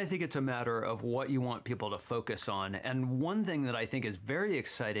for me, I think it's a matter of what you want people to focus on. And one thing that I think is very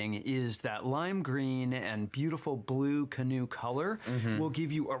exciting is that lime green and beautiful blue canoe color will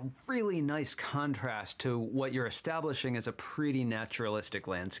give you a really nice contrast to what you're establishing as a pretty naturalistic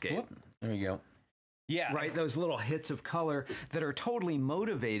landscape. Whoop. There you go. Yeah. Right, those little hits of color that are totally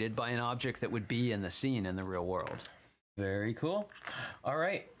motivated by an object that would be in the scene in the real world. Very cool. All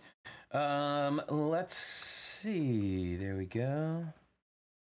right. Let's see. There we go.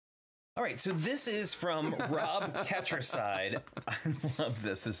 All right. So this is from Rob Ketcherside. I love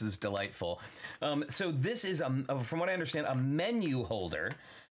this. This is delightful. So this is, from what I understand, a menu holder.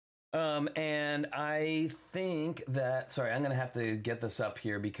 And I think that, sorry, I'm going to have to get this up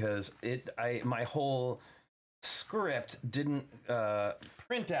here because my whole script didn't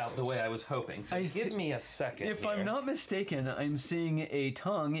print out the way I was hoping. So give me a second. If I'm not mistaken, I'm seeing a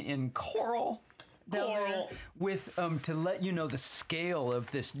tongue in coral. Coral with to let you know the scale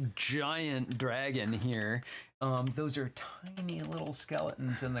of this giant dragon here. Those are tiny little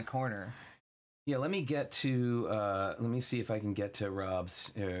skeletons in the corner. Yeah, let me get to. Let me see if I can get to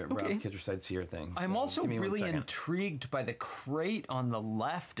Rob's Rob Kitcherside's here thing. I'm also really intrigued by the crate on the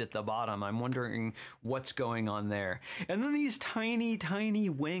left at the bottom. I'm wondering what's going on there, and then these tiny, tiny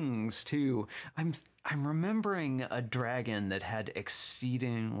wings too. I'm remembering a dragon that had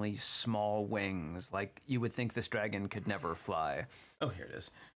exceedingly small wings. Like you would think this dragon could never fly. Oh, here it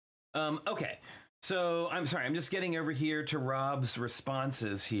is. Okay, so I'm sorry. I'm just getting over here to Rob's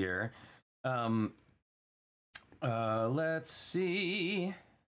responses here. Let's see.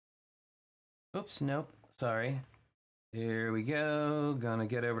 Oops, nope, sorry. Here we go. Gonna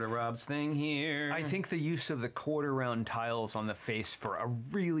get over to Rob's thing here. I think the use of the quarter round tiles on the face for a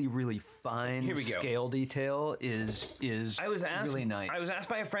really, really fine scale detail is really nice. I was asked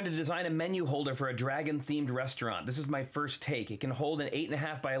by a friend to design a menu holder for a dragon-themed restaurant. This is my first take. It can hold an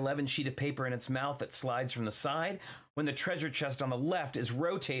 8.5 by 11 sheet of paper in its mouth that slides from the side when the treasure chest on the left is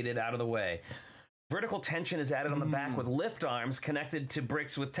rotated out of the way. Vertical tension is added on the back with lift arms connected to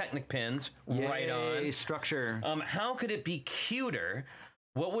bricks with Technic pins right on. Structure. How could it be cuter?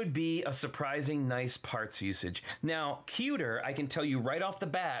 What would be a surprising nice parts usage? Now, cuter, I can tell you right off the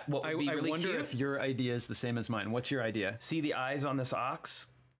bat what would be really cute. I wonder if your idea is the same as mine. What's your idea? See the eyes on this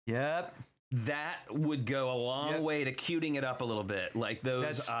ox? Yep. That would go a long way to cuting it up a little bit. Like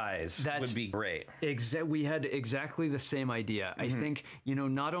those eyes would be great. We had exactly the same idea. I think,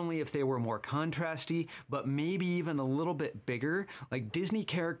 not only if they were more contrasty, but maybe even a little bit bigger. Like Disney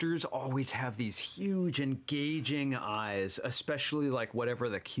characters always have these huge, engaging eyes, especially like whatever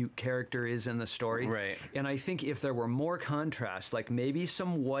the cute character is in the story. Right. And I think if there were more contrast, like maybe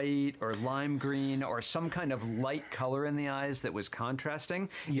some white or lime green or some kind of light color in the eyes that was contrasting,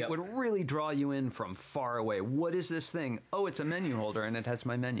 it would really draw you in from far away. What is this thing? Oh, it's a menu holder and it has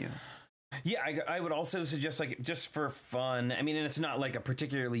my menu. Yeah, I would also suggest, like, just for fun, I mean, and it's not like a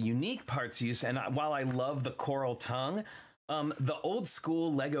particularly unique parts use, and while I love the coral tongue, the old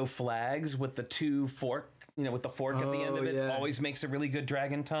school Lego flags with the two fork, with the fork at the end of it always makes a really good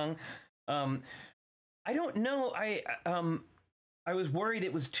dragon tongue. I don't know. I was worried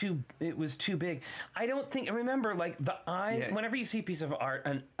it was too big. I remember like the eyes, whenever you see a piece of art,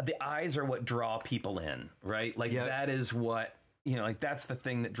 and the eyes are what draw people in, right? Like that is what, like that's the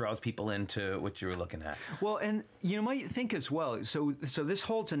thing that draws people into what you were looking at. Well, and you might think as well, so this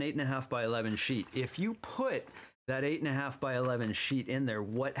holds an 8.5 by 11 sheet. If you put that 8.5 by 11 sheet in there,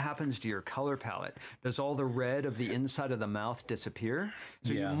 what happens to your color palette? Does all the red of the inside of the mouth disappear?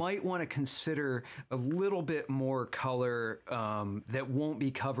 So you might want to consider a little bit more color that won't be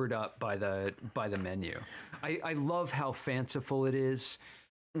covered up by the menu. I love how fanciful it is.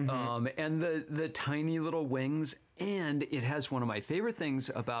 And the tiny little wings, and it has one of my favorite things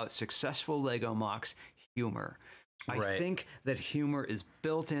about successful Lego MOCs, humor. I think that humor is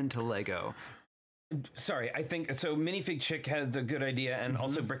built into Lego. Sorry, I think so. Minifig Chick has a good idea, and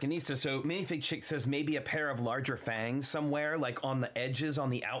also Brickanista. So Minifig Chick says maybe a pair of larger fangs somewhere, like on the edges on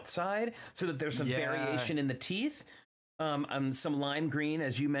the outside, so that there's some variation in the teeth. Some lime green,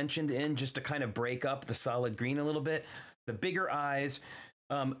 as you mentioned, just to kind of break up the solid green a little bit. The bigger eyes.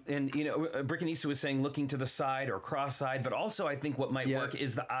 And, Brickanista was saying looking to the side or cross-eyed, but also I think what might work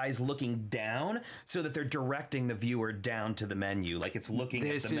is the eyes looking down so that they're directing the viewer down to the menu, like it's looking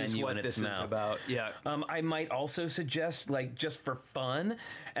at the menu in its mouth. This is about, I might also suggest, like, just for fun,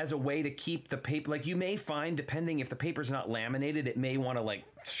 as a way to keep the paper, like you may find, depending if the paper's not laminated, it may want to, like,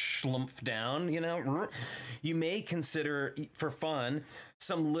 schlumph down, You may consider, for fun,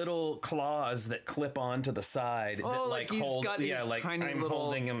 some little claws that clip onto the side that like hold, like I'm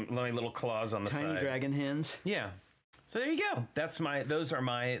holding him, my little claws on the side. Tiny dragon hands. Yeah. So there you go. Those are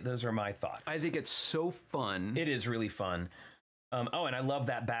my thoughts. I think it's so fun. It is really fun. And I love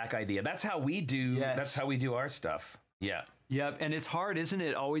that back idea. That's how we do. That's how we do our stuff. Yeah. Yep, and it's hard, isn't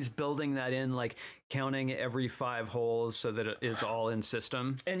it? Always building that in, like counting every 5 holes so that it is all in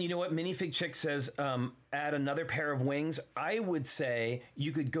system. And you know what? Minifig Chick says, add another pair of wings. I would say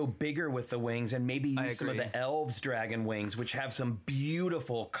you could go bigger with the wings and maybe use some of the elves' dragon wings, which have some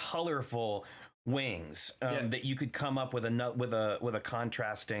beautiful, colorful wings that you could come up with a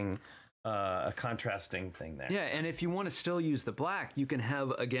contrasting. A contrasting thing there. Yeah, and if you want to still use the black, you can have,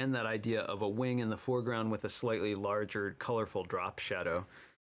 again, that idea of a wing in the foreground with a slightly larger, colorful drop shadow.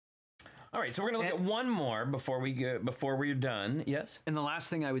 All right, so we're going to look at one more before we're done. Yes? And the last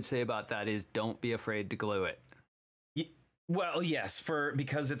thing I would say about that is don't be afraid to glue it. Well, yes,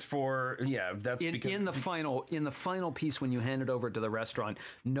 because it's for that's because in the final piece when you hand it over to the restaurant,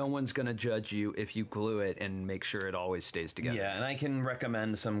 no one's going to judge you if you glue it and make sure it always stays together. Yeah, and I can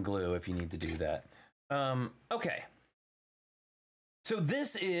recommend some glue if you need to do that. Okay. So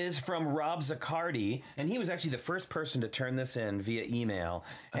this is from Rob Zaccardi, and he was actually the first person to turn this in via email.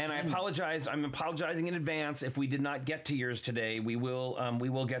 And I apologize. I'm apologizing in advance if we did not get to yours today. We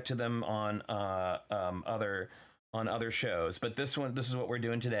will get to them on other shows. But this is what we're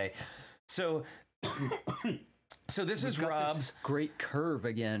doing today. So. So this is Rob's great curve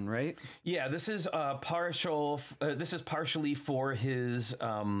again, right? Yeah, this is partial. This is partially for his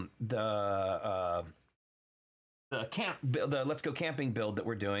the Let's Go Camping build that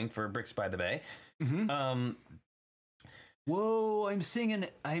we're doing for Bricks by the Bay. Mm-hmm. Whoa! I'm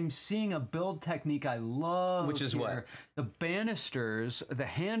seeing a build technique I love. Which is what? The banisters, the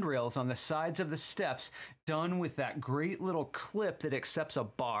handrails on the sides of the steps, done with that great little clip that accepts a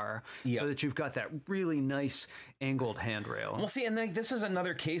bar, so that you've got that really nice angled handrail. Well, see, and like, this is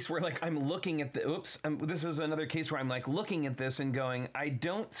another case where like I'm looking at this is another case where I'm like looking at this and going, I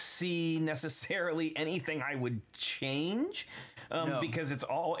don't see necessarily anything I would change, no. Because it's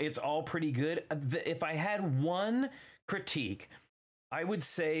all pretty good. If I had one critique, I would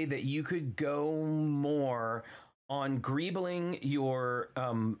say that you could go more on greebling your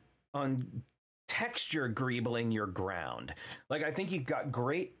on texture greebling your ground. Like I think you've got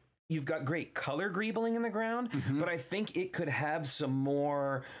great color greebling in the ground, but I think it could have some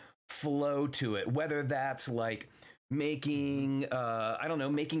more flow to it, whether that's like making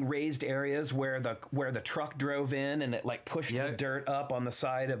making raised areas where the truck drove in and it like pushed the dirt up on the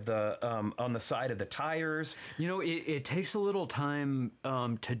side of the tires. You know, it takes a little time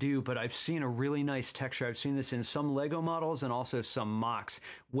to do, but I've seen a really nice texture. I've seen this in some Lego models and also some mocks,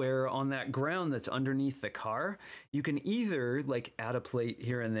 where on that ground that's underneath the car, you can either like add a plate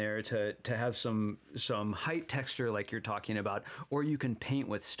here and there to have some height texture like you're talking about, or you can paint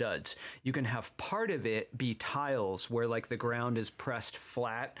with studs. You can have part of it be tiles where like the ground is pressed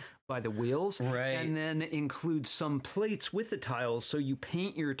flat by the wheels, right, and then include some plates with the tiles, so you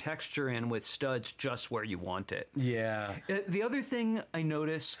paint your texture in with studs just where you want it. Yeah. The other thing I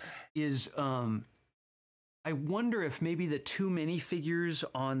notice is I wonder if maybe the two minifigures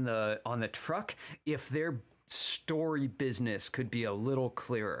on the truck, if they're story business could be a little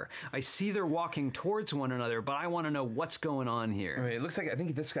clearer. I see they're walking towards one another, but I want to know what's going on here. Right, it looks like, I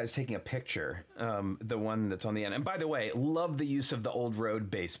think this guy's taking a picture, the one that's on the end. And by the way, love the use of the old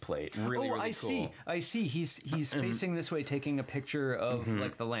road base plate. Really, really cool. I see. He's facing this way, taking a picture of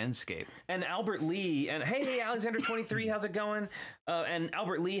like the landscape. And Albert Lee, and hey, Alexander 23, how's it going? And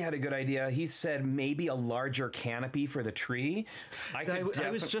Albert Lee had a good idea. He said maybe a larger canopy for the tree. I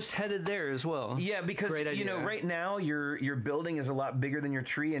was just headed there as well. Yeah, because you know, right now your building is a lot bigger than your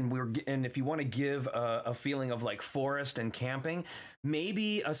tree, and if you want to give a feeling of like forest and camping,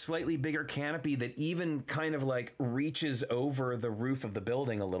 maybe a slightly bigger canopy that even kind of like reaches over the roof of the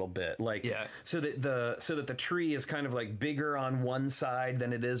building a little bit, like so that the tree is kind of like bigger on one side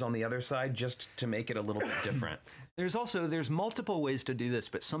than it is on the other side, just to make it a little bit different. There's multiple ways to do this,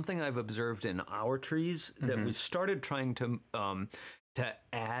 but something I've observed in our trees that we started trying to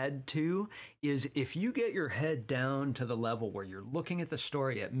add to is, if you get your head down to the level where you're looking at the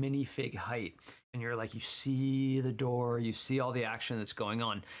story at minifig height, and you're like, you see the door, you see all the action that's going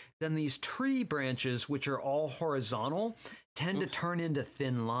on, then these tree branches, which are all horizontal, tend to turn into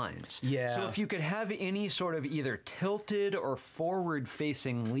thin lines. Yeah. So if you could have any sort of either tilted or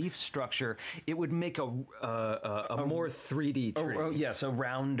forward-facing leaf structure, it would make a more 3D tree. Yes, a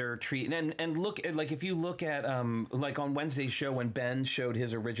rounder tree. And look at, like, if you look at like on Wednesday's show when Ben showed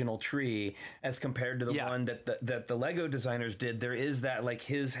his original tree as compared to the one that the Lego designers did, there is that, like,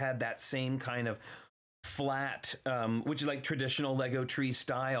 his had that same kind of flat, which is like traditional Lego tree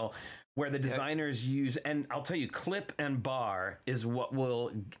style, where the designers use, and I'll tell you, clip and bar is what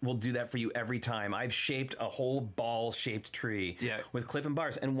will do that for you every time. I've shaped a whole ball-shaped tree with clip and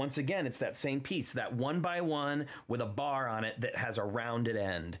bars, and once again, it's that same piece, that 1x1 with a bar on it that has a rounded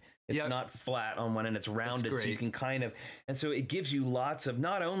end. It's not flat on one end, it's rounded, so you can kind of, and so it gives you lots of,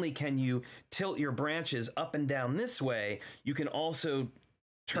 not only can you tilt your branches up and down this way, you can also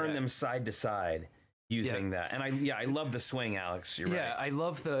turn them side to side using that. And I love the swing, Alex. You're right. Yeah, I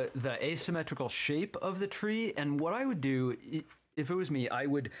love the asymmetrical shape of the tree. And what I would do, if it was me, I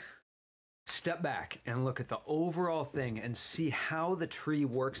would step back and look at the overall thing and see how the tree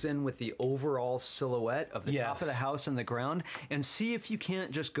works in with the overall silhouette of the top of the house and the ground, and see if you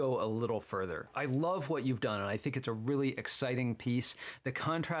can't just go a little further. I love what you've done, and I think it's a really exciting piece. The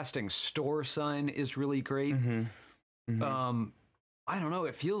contrasting store sign is really great. I don't know,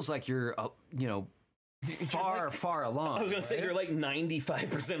 it feels like you're, far along. I was going to say you're like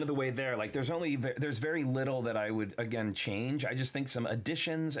 95% of the way there. Like there's very little that I would again change. I just think some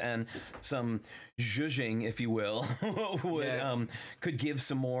additions and some zhuzhing, if you will, would could give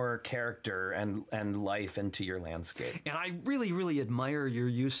some more character and life into your landscape. And I really admire your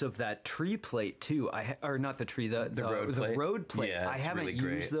use of that tree plate too. Or not the tree, the road plate. Yeah, I haven't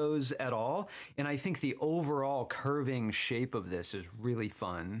really used those at all, and I think the overall curving shape of this is really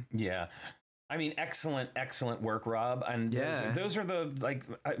fun. Yeah. I mean, excellent work, Rob. And those are the, like,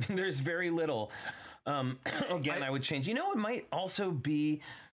 there's very little. Again, I would change. You know, it might also be,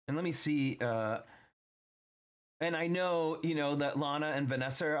 and let me see, and I know, you know, that Lana and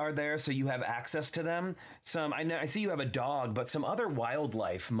Vanessa are there, so you have access to them. I see you have a dog, but some other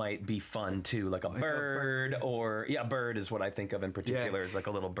wildlife might be fun too, like a bird or, bird is what I think of in particular, is like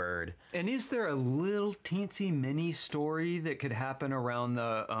a little bird. And is there a little teensy mini story that could happen around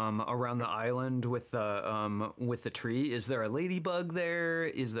the island with the tree? Is there a ladybug there?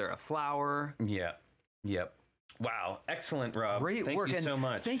 Is there a flower? Yeah. Yep. Wow. Excellent, Rob. Great work. Thank you so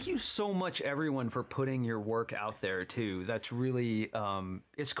much. Thank you so much, everyone, for putting your work out there, too. That's really,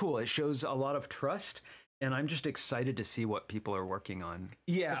 it's cool. It shows a lot of trust, and I'm just excited to see what people are working on.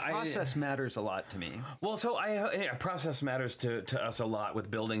 Yeah. The process matters a lot to me. Well, so process matters to us a lot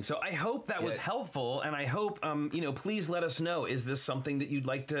with building. So I hope that was helpful, and I hope, you know, please let us know. Is this something that you'd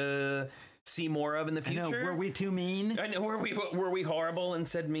like to see more of in the future? I know, were we too mean? I know, were we horrible and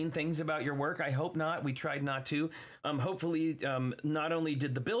said mean things about your work? I hope not. We tried not to. Hopefully, not only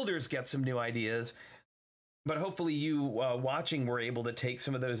did the builders get some new ideas, but hopefully you watching were able to take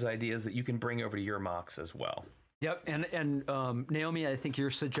some of those ideas that you can bring over to your mocks as well. Yep, and Naomi, I think your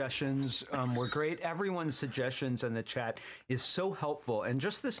suggestions were great. Everyone's suggestions in the chat is so helpful, and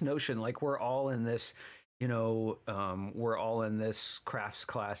just this notion, like we're all in this. You know, we're all in this crafts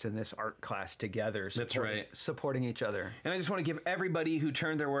class, in this art class together. That's right. Supporting each other. And I just want to give everybody who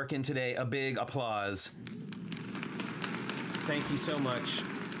turned their work in today a big applause. Thank you so much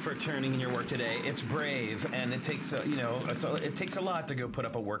for turning in your work today. It's brave, and it takes it takes a lot to go put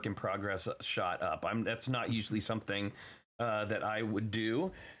up a work in progress shot up. That's not usually something that I would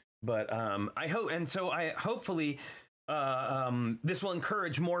do, but I hope, and so I hopefully. This will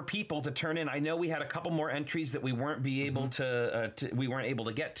encourage more people to turn in. I know we had a couple more entries that we weren't able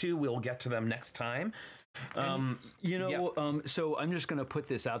to get to. We'll get to them next time. So I'm just going to put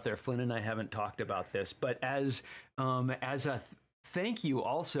this out there. Flynn and I haven't talked about this, but as a thank you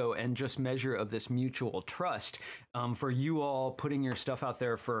also, and just measure of this mutual trust for you all putting your stuff out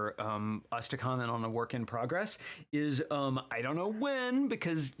there for us to comment on a work in progress is I don't know when,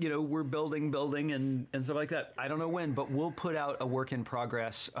 because you know we're building and stuff like that. I don't know when, but we'll put out a work in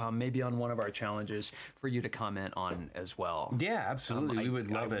progress maybe on one of our challenges for you to comment on as well. Yeah, absolutely. We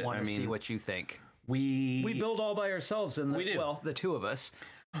would love it. I want to see what you think. We build all by ourselves, and we do. Well, the two of us.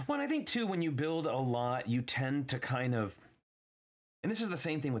 Well, and I think too, when you build a lot, you tend to kind of. And this is the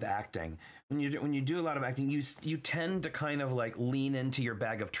same thing with acting. When you do a lot of acting, you tend to kind of like lean into your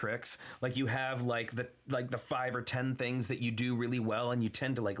bag of tricks. Like you have like the 5 or 10 things that you do really well, and you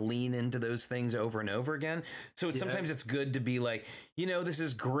tend to like lean into those things over and over again. So sometimes it's good to be like, you know, this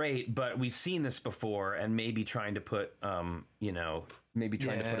is great, but we've seen this before, and maybe trying to put to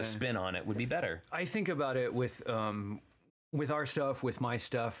put a spin on it would be better. I think about it with our stuff, with my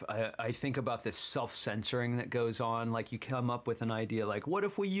stuff, I think about this self-censoring that goes on. Like you come up with an idea like, what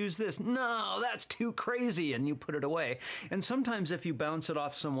if we use this? No, that's too crazy. And you put it away. And sometimes if you bounce it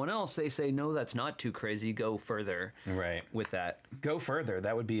off someone else, they say, no, that's not too crazy. Go further. Right. With that. Go further.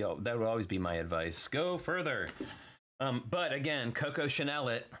 That would always be my advice. Go further. But again, Coco Chanel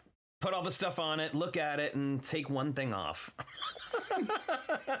it. Put all the stuff on it, look at it, and take one thing off.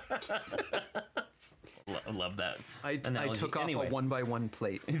 I love that. I took off a 1x1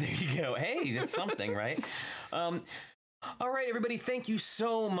 plate. There you go. Hey, that's something, right? All right, everybody, thank you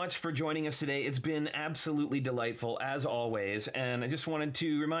so much for joining us today. It's been absolutely delightful, as always. And I just wanted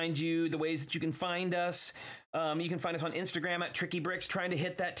to remind you the ways that you can find us. You can find us on Instagram at TrickyBricks, trying to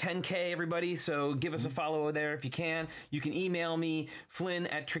hit that 10K, everybody. So give us a follow there if you can. You can email me, Flynn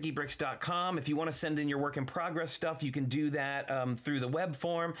at TrickyBricks.com. If you want to send in your work in progress stuff, you can do that through the web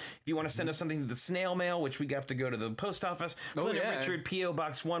form. If you want to send us something to the snail mail, which we have to go to the post office, Flynn and Richard, P.O.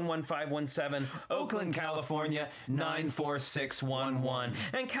 Box 11517, Oakland, California, 94611.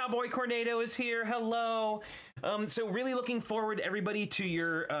 And Cowboy Cornado is here. Hello. So really looking forward, everybody, to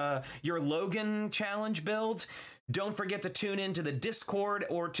your Logan challenge builds. Don't forget to tune in to the Discord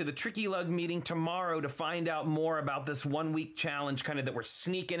or to the Tricky Lug meeting tomorrow to find out more about this 1 week challenge kind of that we're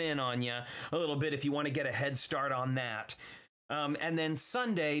sneaking in on you a little bit if you want to get a head start on that. And then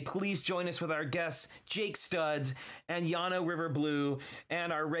Sunday, please join us with our guests, Jake Studs and Yano River Blue,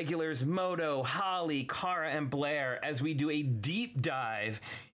 and our regulars, Moto, Holly, Cara, and Blair, as we do a deep dive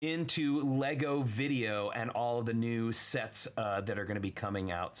into Lego video and all of the new sets that are going to be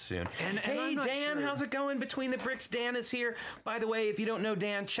coming out soon. And hey, Dan, how's it going? Between the Bricks, Dan is here. By the way, if you don't know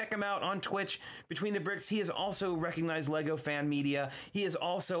Dan, check him out on Twitch. Between the Bricks, he is also recognized Lego fan media. He is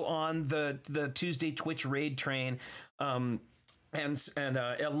also on the Tuesday Twitch raid train. And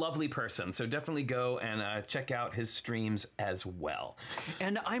a lovely person. So definitely go and check out his streams as well.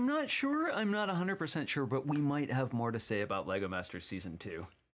 And I'm not 100% sure, but we might have more to say about Lego Masters Season 2.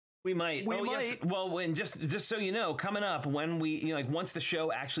 We might. Yes. Well, and just so you know, coming up when we, once the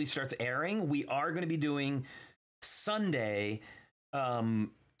show actually starts airing, we are going to be doing Sunday. We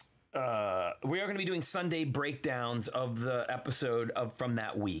are going to be doing Sunday breakdowns of the episode from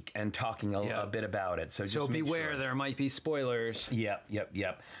that week and talking a bit about it. So just beware, there might be spoilers. Yep.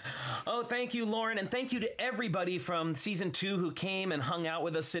 Oh, thank you, Lauren. And thank you to everybody from season 2 who came and hung out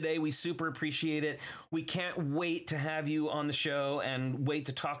with us today. We super appreciate it. We can't wait to have you on the show and wait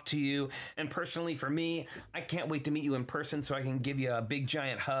to talk to you. And personally, for me, I can't wait to meet you in person so I can give you a big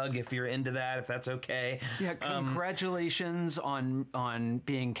giant hug if you're into that, if that's okay. Yeah, congratulations on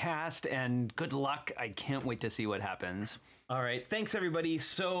being cast. And good luck. I can't wait to see what happens. All right. Thanks, everybody,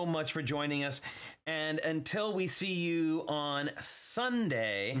 so much for joining us. And until we see you on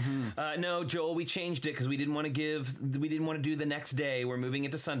Sunday, no, Joel, we changed it because we didn't want to do the next day. We're moving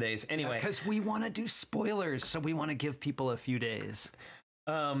it to Sundays. Anyway. Because we want to do spoilers, so we want to give people a few days.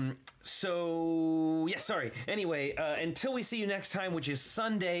 Anyway, until we see you next time, which is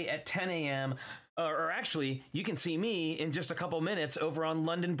Sunday at 10 a.m., or actually, you can see me in just a couple minutes over on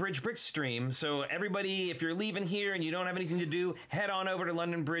London Bridge Bricks stream. So everybody, if you're leaving here and you don't have anything to do, head on over to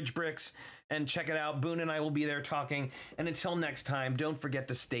London Bridge Bricks and check it out. Boone and I will be there talking. And until next time, don't forget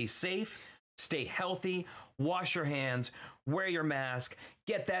to stay safe, stay healthy, wash your hands, wear your mask,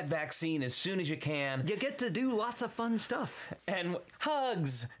 get that vaccine as soon as you can. You get to do lots of fun stuff. And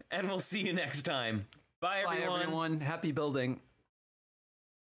hugs, and we'll see you next time. Bye, everyone. Bye, everyone. Happy building.